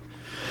 Yeah.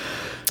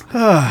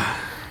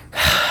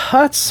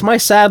 That's my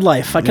sad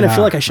life. I kind of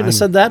feel like I shouldn't have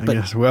said that, but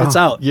it's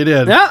out. You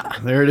did. Yeah.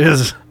 There it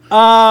is.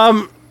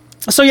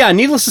 So yeah,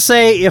 needless to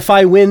say, if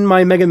I win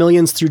my Mega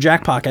Millions through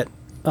Jackpocket,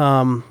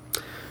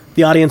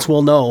 the audience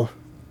will know,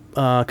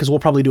 because we'll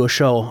probably do a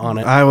show on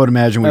it. I would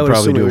imagine we'd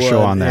probably do a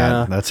show on that.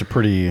 Yeah. That's a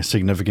pretty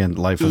significant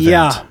life event.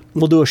 Yeah,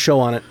 we'll do a show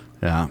on it.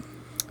 Yeah.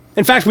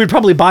 In fact, we'd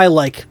probably buy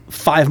like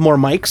 5 more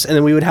mics, and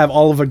then we would have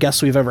all of our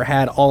guests we've ever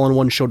had all in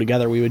one show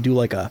together. We would do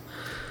like a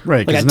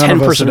right, because none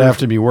of us would have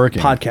to be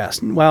working.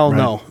 Podcast. Well,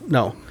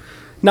 no.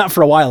 Not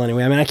for a while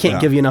anyway. I mean, I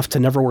can't give you enough to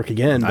never work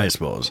again. I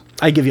suppose.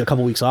 I'd give you a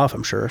couple weeks off,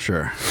 I'm sure.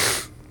 Sure.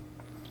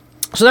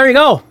 So there you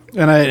go.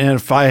 And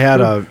if I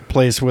had a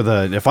place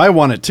if I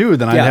won it too,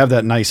 then I'd have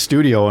that nice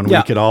studio and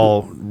we could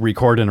all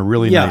record in a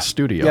really nice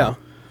studio.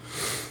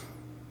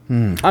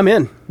 Yeah. I'm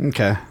in.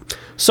 Okay.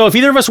 So if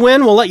either of us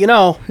win, we'll let you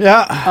know.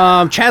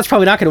 Yeah. Chad's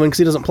probably not going to win because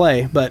he doesn't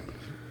play, but.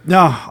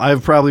 No,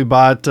 I've probably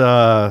bought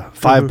 5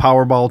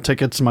 Powerball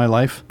tickets in my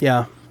life.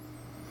 Yeah.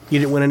 You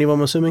didn't win any of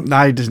them, I'm assuming?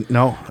 I didn't.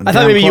 No. I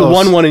thought maybe you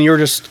won one and you were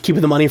just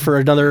keeping the money for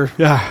another.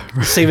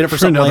 Yeah. Saving it for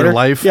something another later.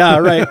 Life. Yeah,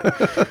 right.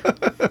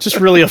 Just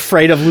really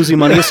afraid of losing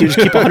money, so you just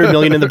keep $100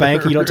 million in the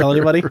bank and you don't tell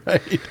anybody.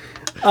 Right.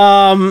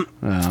 All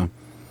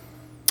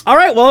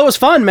right. Well, it was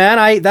fun,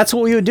 man. That's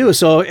what we would do.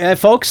 So,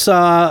 folks,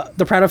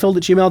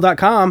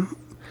 thepratoffield@gmail.com.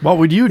 What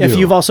would you do? If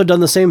you've also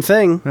done the same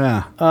thing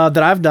that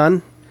I've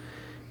done.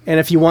 And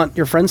if you want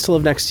your friends to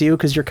live next to you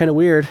because you're kind of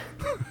weird,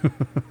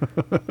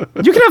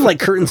 you can have like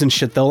curtains and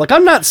shit though. Like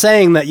I'm not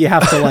saying that you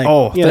have to like.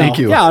 Thank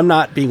you. Yeah, I'm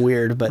not being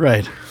weird, but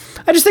right.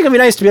 I just think it'd be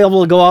nice to be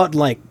able to go out and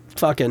like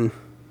fucking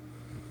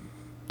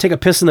take a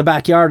piss in the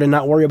backyard and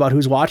not worry about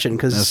who's watching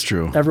because that's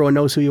true. Everyone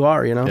knows who you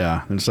are, you know.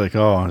 Yeah, it's like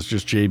it's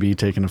just JB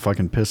taking a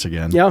fucking piss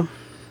again. Yeah.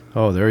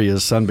 Oh, there he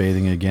is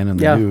sunbathing again in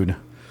the nude.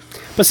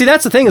 But see,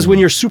 that's the thing is when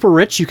you're super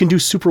rich, you can do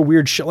super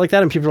weird shit like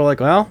that, and people are like,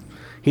 well.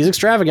 He's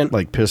extravagant.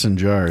 Like piss in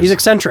jars. He's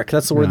eccentric.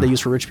 That's the word they use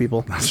for rich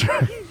people. That's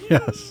right.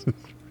 Yes.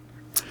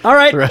 All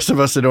right. The rest of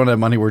us that don't have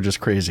money, we're just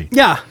crazy.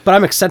 Yeah, but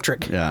I'm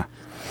eccentric. Yeah.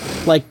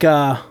 Like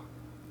McAfee.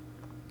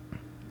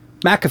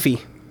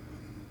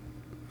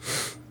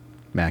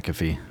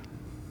 McAfee.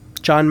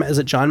 Is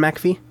it John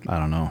McAfee? I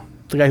don't know.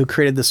 The guy who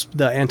created the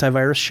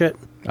antivirus shit?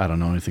 I don't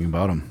know anything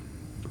about him.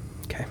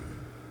 Okay.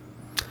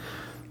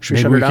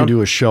 Maybe we can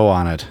do a show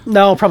on it.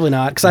 No, probably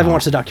not, because I haven't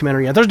watched the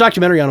documentary yet. There's a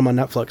documentary on him on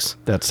Netflix.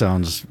 That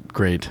sounds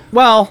great.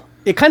 Well,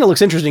 it kind of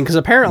looks interesting, because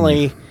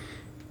apparently,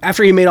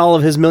 after he made all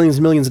of his millions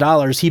and millions of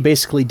dollars, he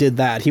basically did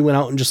that. He went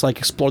out and just, like,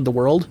 explored the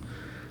world,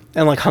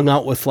 and, like, hung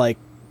out with, like,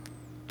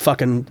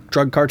 fucking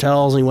drug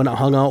cartels, and he went out and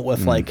hung out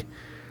with, like,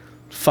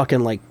 fucking,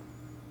 like,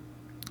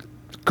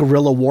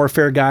 guerrilla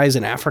warfare guys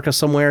in Africa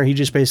somewhere. He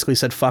just basically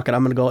said, fuck it,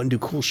 I'm going to go out and do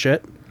cool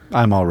shit.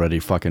 I'm already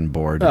fucking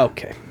bored.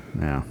 Okay.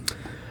 Yeah.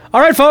 All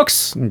right,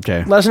 folks.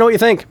 Okay. Let us know what you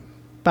think.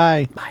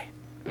 Bye. Bye.